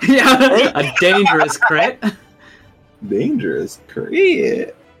 Like, what? Yeah, a dangerous crit. Dangerous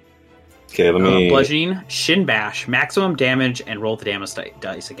crit. Okay, let me. Bludgeoning, shin bash, maximum damage, and roll the damage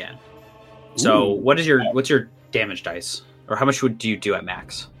dice again. So, what's your damage dice, or how much do you do at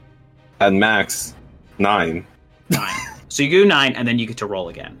max? At max, 9. 9. So you do 9, and then you get to roll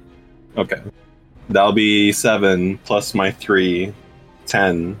again. Okay, that'll be 7 plus my 3,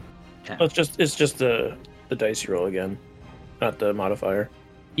 10. Well, it's just the dice you roll again, not the modifier.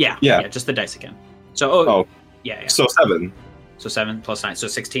 Yeah, just the dice again. So, yeah. So 7. So 7 plus 9, so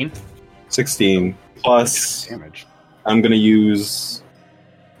 16. 16 plus damage. I'm gonna use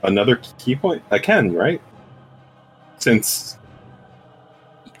another key point. I can, right? Since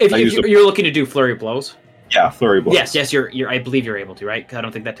If you're looking to do flurry of blows. Yeah, flurry blows. Yes, you're. I believe you're able to, right? I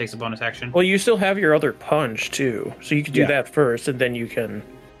don't think that takes a bonus action. Well, you still have your other punch too, so you can do that first, and then you can.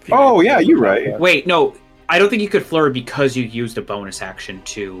 Oh yeah, you're right. Wait, no, I don't think you could flurry because you used a bonus action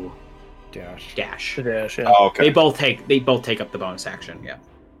to dash. Yeah. Oh, okay. They both take up the bonus action. Yeah.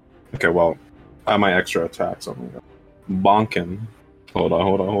 Okay, well, I have my extra attack, so I'm gonna bonk him. Hold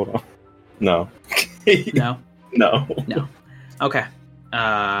on. No. No. Okay.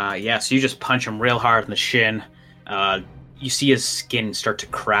 Yeah, so you just punch him real hard in the shin. You see his skin start to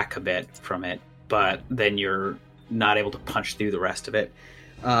crack a bit from it, but then you're not able to punch through the rest of it.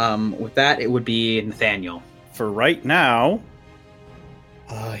 With that, it would be Nathaniel. For right now,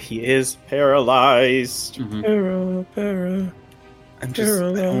 he is paralyzed. Mm-hmm.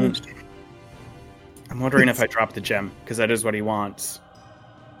 I'm wondering if I drop the gem, because that is what he wants.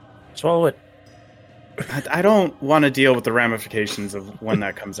 Swallow it. I don't want to deal with the ramifications of when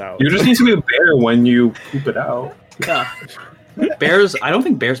that comes out. You just need to be a bear when you poop it out. Yeah. Bears. I don't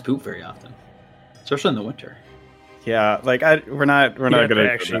think bears poop very often, especially in the winter. Yeah, like we're not gonna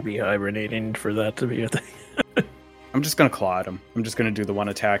actually be hibernating for that to be a thing. I'm just gonna claw at him. I'm just gonna do the one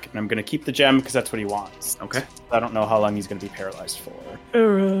attack, and I'm gonna keep the gem because that's what he wants. Okay. I don't know how long he's gonna be paralyzed for.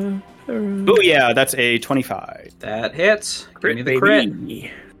 Hurrah. Oh yeah, that's a 25. That hits. Give me the baby.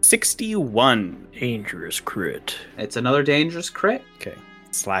 crit. 61. Dangerous crit. It's another dangerous crit. Okay.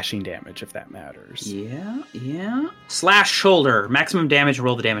 Slashing damage, if that matters. Yeah. Slash shoulder. Maximum damage.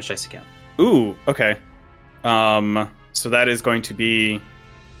 Roll the damage dice again. Ooh, okay. So that is going to be...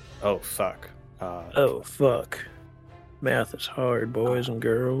 Oh, fuck. Math is hard, boys and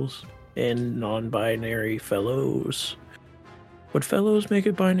girls. And non-binary fellows. Would fellows make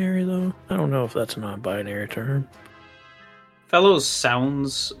it binary, though? I don't know if that's a non-binary term. Fellows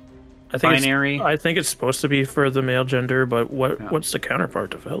sounds binary. I think it's supposed to be for the male gender, but what's the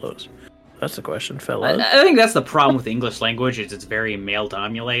counterpart to fellows? That's the question, fellows. I think that's the problem with the English language is it's very male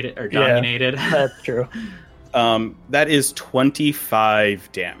dominated. That's true. That is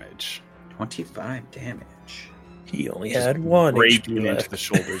 25 damage. 25 damage. He only had one. Breaking into the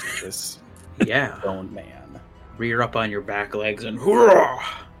shoulders of this bone man. Rear up on your back legs and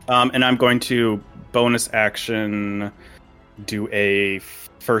and I'm going to bonus action do a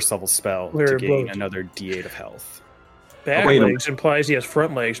first level spell to gain another D8 of health. Back legs implies he has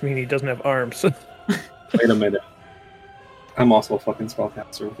front legs, meaning he doesn't have arms. Wait a minute. I'm also a fucking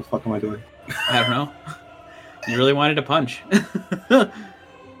spellcaster. What the fuck am I doing? I don't know. You really wanted to punch.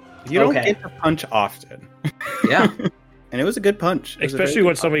 You don't get to punch often. Yeah. And it was a good punch. Especially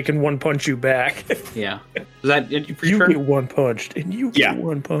when somebody can one punch you back. Yeah. Is that you get one punched, and you get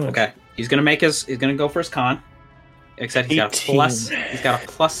one punch. Okay. He's gonna go for his con. Except he's got a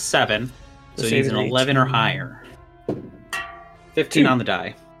plus 7. So he needs an 11 or higher. 15 on the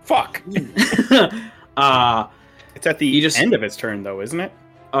die. Fuck. It's at the end of its turn, though, isn't it?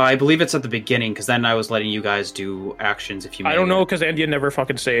 I believe it's at the beginning, because then I was letting you guys do actions if you made I don't know, because Andy never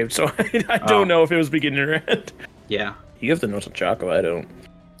fucking saved, so I don't know if it was beginning or end. Yeah. You have the notes on Choco, I don't.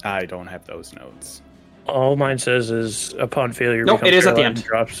 I don't have those notes. All mine says is, upon failure... Nope, it is at the end.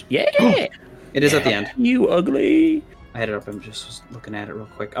 Drops. Yeah! It is at the end. You ugly! I had it up, I'm just looking at it real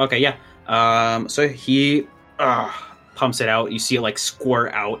quick. Okay, yeah. So he pumps it out. You see it like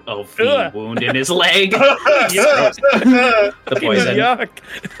squirt out of the wound in his leg. The poison. Yuck.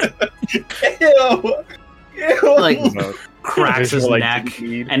 Ew. Like cracks his neck,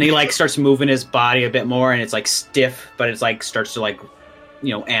 and he like starts moving his body a bit more, and it's like stiff, but it's like starts to like,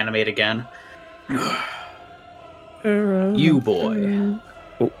 animate again. You boy.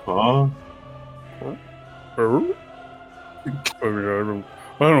 Huh?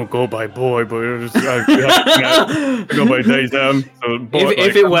 I don't go by boy, but I go by they, them. So boy,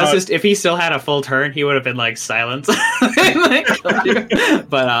 if he still had a full turn, he would have been like silent.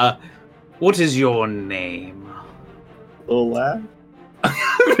 But what is your name? Little lad?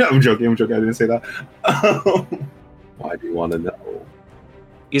 I'm joking. I didn't say that. Why do you want to know?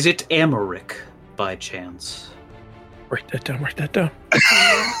 Is it Emmerich by chance? Write that down.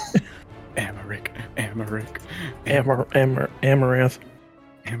 Emmerich. Amaranth.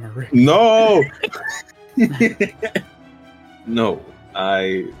 Emmerich. No! No.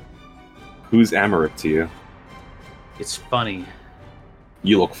 Who's Amaric to you? It's funny.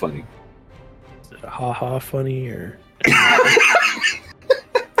 You look funny. Is it ha funny or?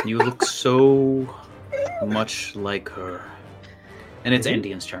 You look so much like her. And it's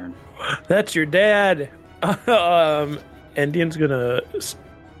Indian's turn. That's your dad. Indian's gonna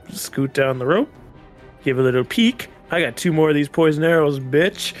scoot down the rope, give a little peek. I got 2 more of these poison arrows,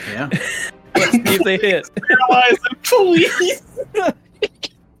 bitch. Yeah. Let's see if they hit. Paralyze them, please!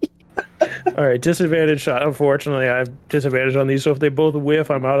 All right, disadvantage shot. Unfortunately, I have disadvantage on these, so if they both whiff,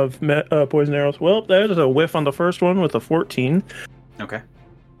 I'm out of poison arrows. Well, there's a whiff on the first one with a 14. Okay.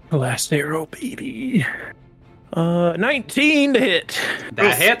 Last arrow, baby. 19 to hit.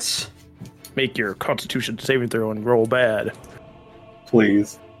 That hits. Make your Constitution saving throw and roll bad.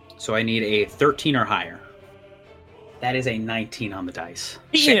 Please. So I need a 13 or higher. That is a 19 on the dice.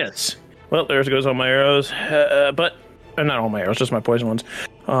 Yes. Well, there goes all my arrows. But not all my arrows, just my poison ones.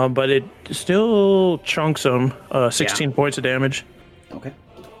 But it still chunks them. 16 points of damage. Okay.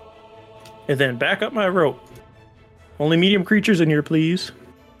 And then back up my rope. Only medium creatures in here, please.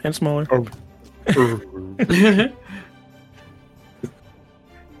 And smaller.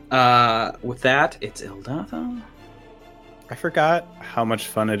 With that, it's Ildatha. I forgot how much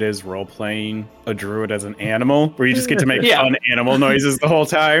fun it is role-playing a druid as an animal, where you just get to make Yeah. fun animal noises the whole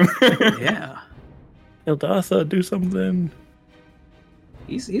time. Yeah. Ildatha, do something.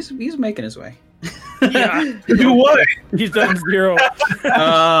 He's making his way. Yeah. Do what? He's done 0.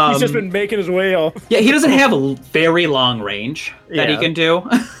 He's just been making his way off. Yeah, he doesn't have a very long range that he can do.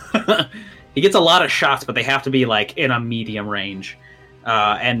 He gets a lot of shots, but they have to be like in a medium range.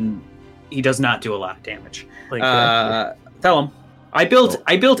 And he does not do a lot of damage. Tell him. I built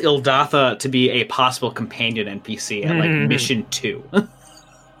Ildatha to be a possible companion NPC at like mission 2. Tell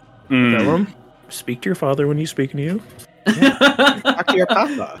him. Speak to your father when he's speaking to you. Talk to your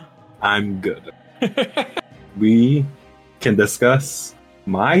papa. I'm good. We can discuss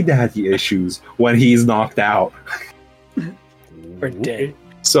my daddy issues when he's knocked out. Or dead.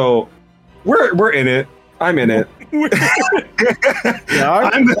 So we're in it. I'm in it.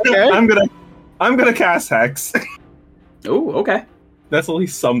 I'm gonna cast Hex. Oh, okay. That's at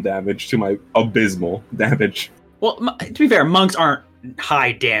least some damage to my abysmal damage. Well, to be fair, monks aren't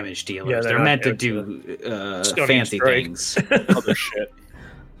high damage dealers. Yeah, they're not meant to good, do Stunning fancy strike. things. Other shit.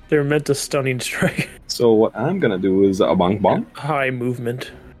 They're meant to stunning strike. So what I'm gonna do is a bonk bonk. High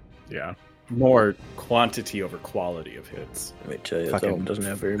movement. Yeah. More quantity over quality of hits. Let me tell you, Fucking- that one doesn't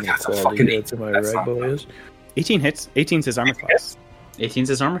have very many That's a quality fucking hits in my that's rag not boys. 18 hits. 18's his armor class. 18's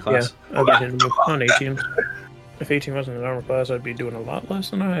his armor Yeah, class. I've been hitting him on 18. If 18 wasn't an armor class, I'd be doing a lot less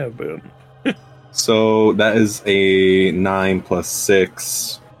than I have been. So that is a 9 plus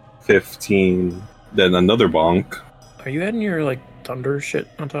 6, 15. Then another bonk. Are you adding your like thunder shit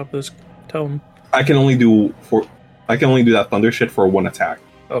on top of this? Tell him. I can only do that thunder shit for 1 attack.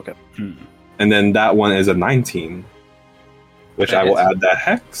 Okay. And then that one is a 19, which That I will hits. add that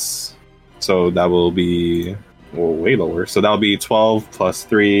hex. So that will be way lower. So that'll be 12 plus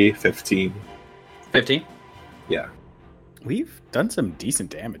 3, 15. 15. Yeah. We've done some decent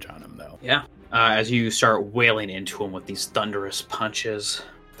damage on him, though. Yeah. As you start wailing into him with these thunderous punches.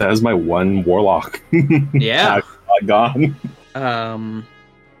 That is my one warlock. Yeah. Gone.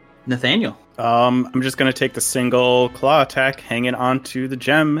 Nathaniel. I'm just gonna take the single claw attack, hanging onto the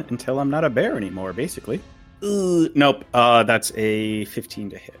gem until I'm not a bear anymore, basically. Nope. That's a 15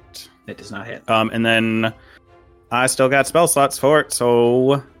 to hit. It does not hit. And then I still got spell slots for it,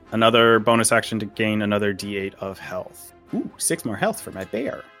 so another bonus action to gain another D8 of health. Ooh, 6 more health for my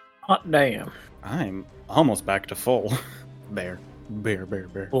bear. Hot damn. I'm almost back to full. Bear.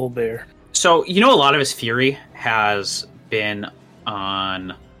 Full bear. So, a lot of his fury has been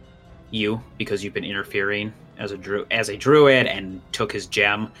on you because you've been interfering as a druid and took his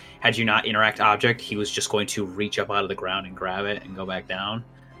gem. Had you not interact object, he was just going to reach up out of the ground and grab it and go back down.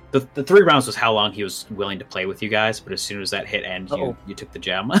 The 3 rounds was how long he was willing to play with you guys, but as soon as that hit end, you took the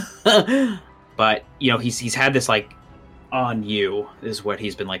gem. But he's had this like on you is what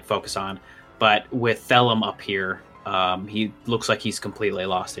he's been like focused on. But with Thelum up here, he looks like he's completely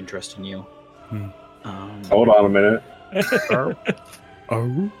lost interest in you. Hold on a minute.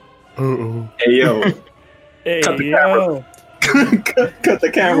 Hey yo. Hey, cut cut the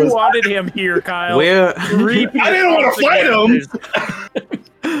cameras. You wanted him here, Kyle. I didn't want to fight him.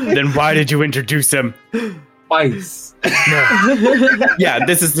 Then why did you introduce him? Spice. Yeah,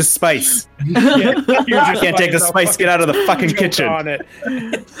 this is the spice. You can't take the spice. Get out of the fucking kitchen. On it.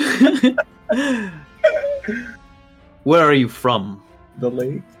 Where are you from? The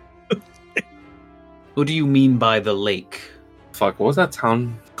lake. What do you mean by the lake? Fuck, what was that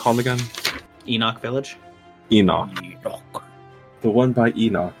town called again? Enoch Village? Enoch. The one by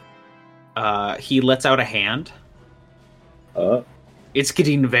Enoch. He lets out a hand. It's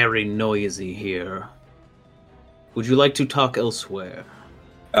getting very noisy here. Would you like to talk elsewhere?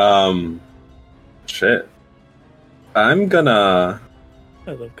 Shit. I'm gonna...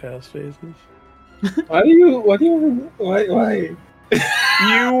 I love Kyle's faces. Why? You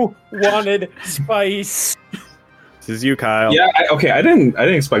wanted spice. This is you, Kyle. Yeah, I didn't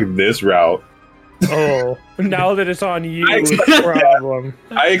expect this route. Oh, now that it's on you, it's a problem.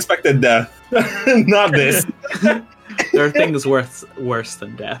 I expected death, not this. There are things worse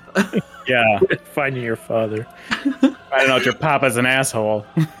than death. Yeah. Finding your father. I don't know if your papa's an asshole.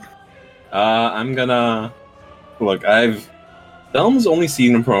 I'm gonna... Look, Thelm's only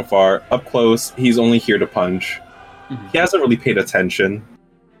seen him from afar. Up close, he's only here to punch. Mm-hmm. He hasn't really paid attention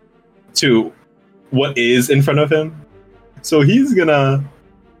to what is in front of him. So he's gonna...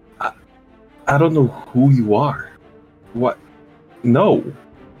 I don't know who you are. What? No.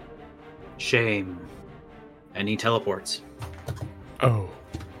 Shame. And he teleports. Oh.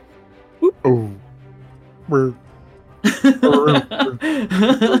 Oh.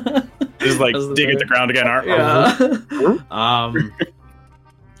 Just like dig at the ground again.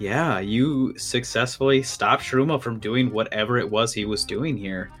 Yeah, you successfully stopped Shruma from doing whatever it was he was doing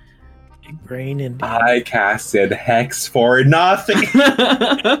here. Brain and I casted Hex for nothing.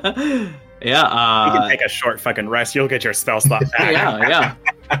 Yeah, you can take a short fucking rest. You'll get your spell slot back. Yeah.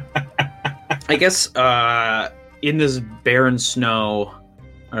 I guess in this barren snow,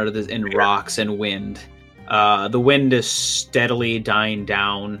 or in rocks and wind, the wind is steadily dying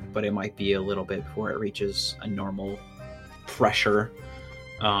down, but it might be a little bit before it reaches a normal pressure.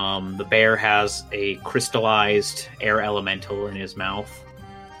 The bear has a crystallized air elemental in his mouth.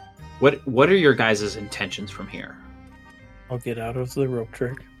 What are your guys' intentions from here? I'll get out of the rope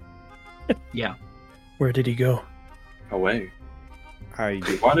trick. Yeah. Where did he go? Away.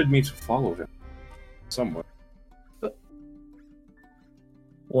 He wanted me to follow him somewhere.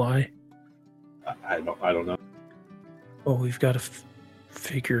 Why? I don't know. Oh, we've got to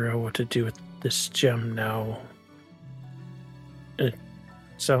figure out what to do with this gem now. It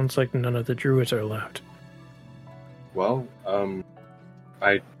sounds like none of the druids are left. Well,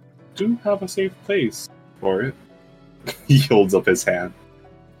 I do have a safe place for it. He holds up his hand.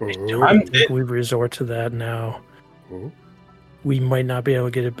 I don't think we resort to that now. We might not be able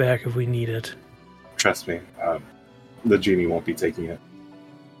to get it back if we need it. Trust me, the genie won't be taking it.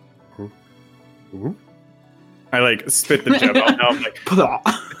 I like spit the gem out. Now I'm like,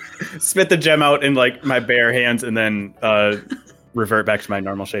 spit the gem out in like my bare hands, and then revert back to my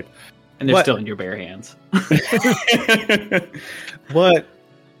normal shape. And they're still in your bare hands. What?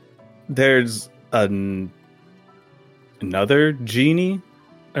 There's another genie?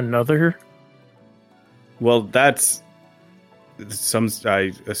 Another? Well, that's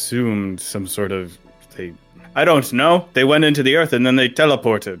I assumed some sort of I don't know. They went into the earth and then they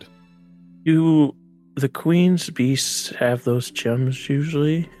teleported. Do the queen's beasts have those gems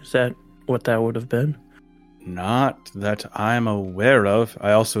usually? Is that what that would have been? Not that I'm aware of.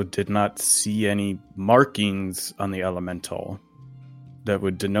 I also did not see any markings on the elemental that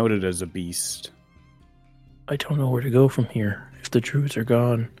would denote it as a beast. I don't know where to go from here if the druids are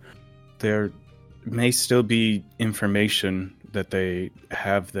gone. There may still be information that they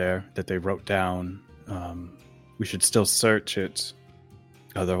have there that they wrote down. We should still search it.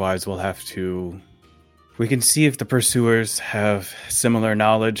 Otherwise, we'll have to... We can see if the pursuers have similar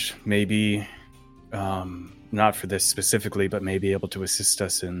knowledge. Maybe, not for this specifically, but may be able to assist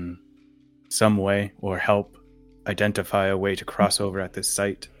us in some way or help identify a way to cross over at this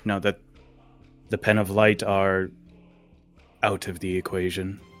site. Now that the Pen of Light are out of the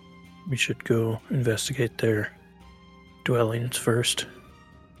equation. We should go investigate their dwellings first.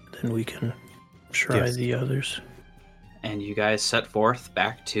 Then we can try the others. And you guys set forth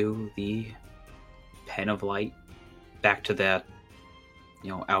back to the Pen of Light, back to that,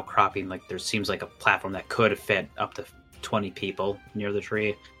 outcropping. Like, there seems like a platform that could fit up to 20 people near the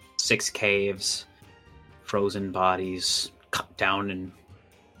tree. 6 caves, frozen bodies cut down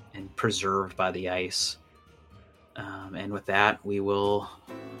and preserved by the ice. And with that, we will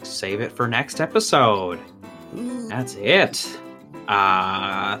save it for next episode. That's it.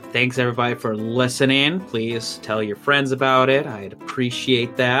 Thanks everybody for listening. Please tell your friends about it. I'd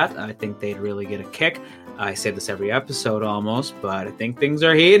appreciate that. I think they'd really get a kick. I say this every episode almost, but I think things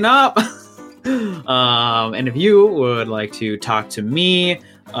are heating up. And if you would like to talk to me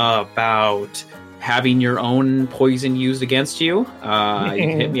about having your own poison used against you, you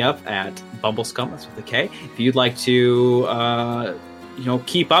can hit me up at Bumblescum, that's with a K. If you'd like to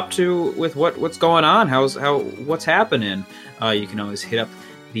keep up to with what's going on, what's happening, you can always hit up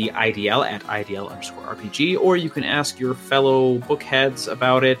the IDL at IDL_RPG, or you can ask your fellow bookheads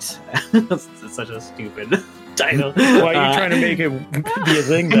about it. It's such a stupid title. Why are you trying to make it be a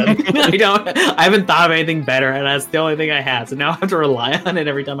thing then? I haven't thought of anything better, and that's the only thing I had. So now I have to rely on it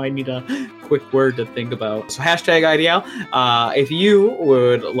every time I need a quick word to think about. So #IDL. If you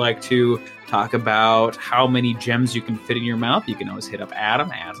would like to talk about how many gems you can fit in your mouth, you can always hit up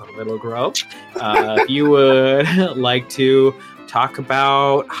Adam at a little gross. If you would like to talk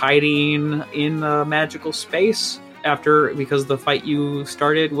about hiding in a magical space because the fight you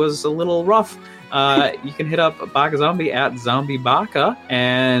started was a little rough, you can hit up Baka Zombie at ZombieBaka.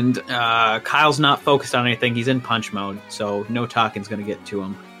 And Kyle's not focused on anything. He's in punch mode, so no talking's going to get to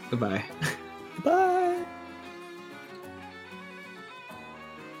him. Goodbye. Bye.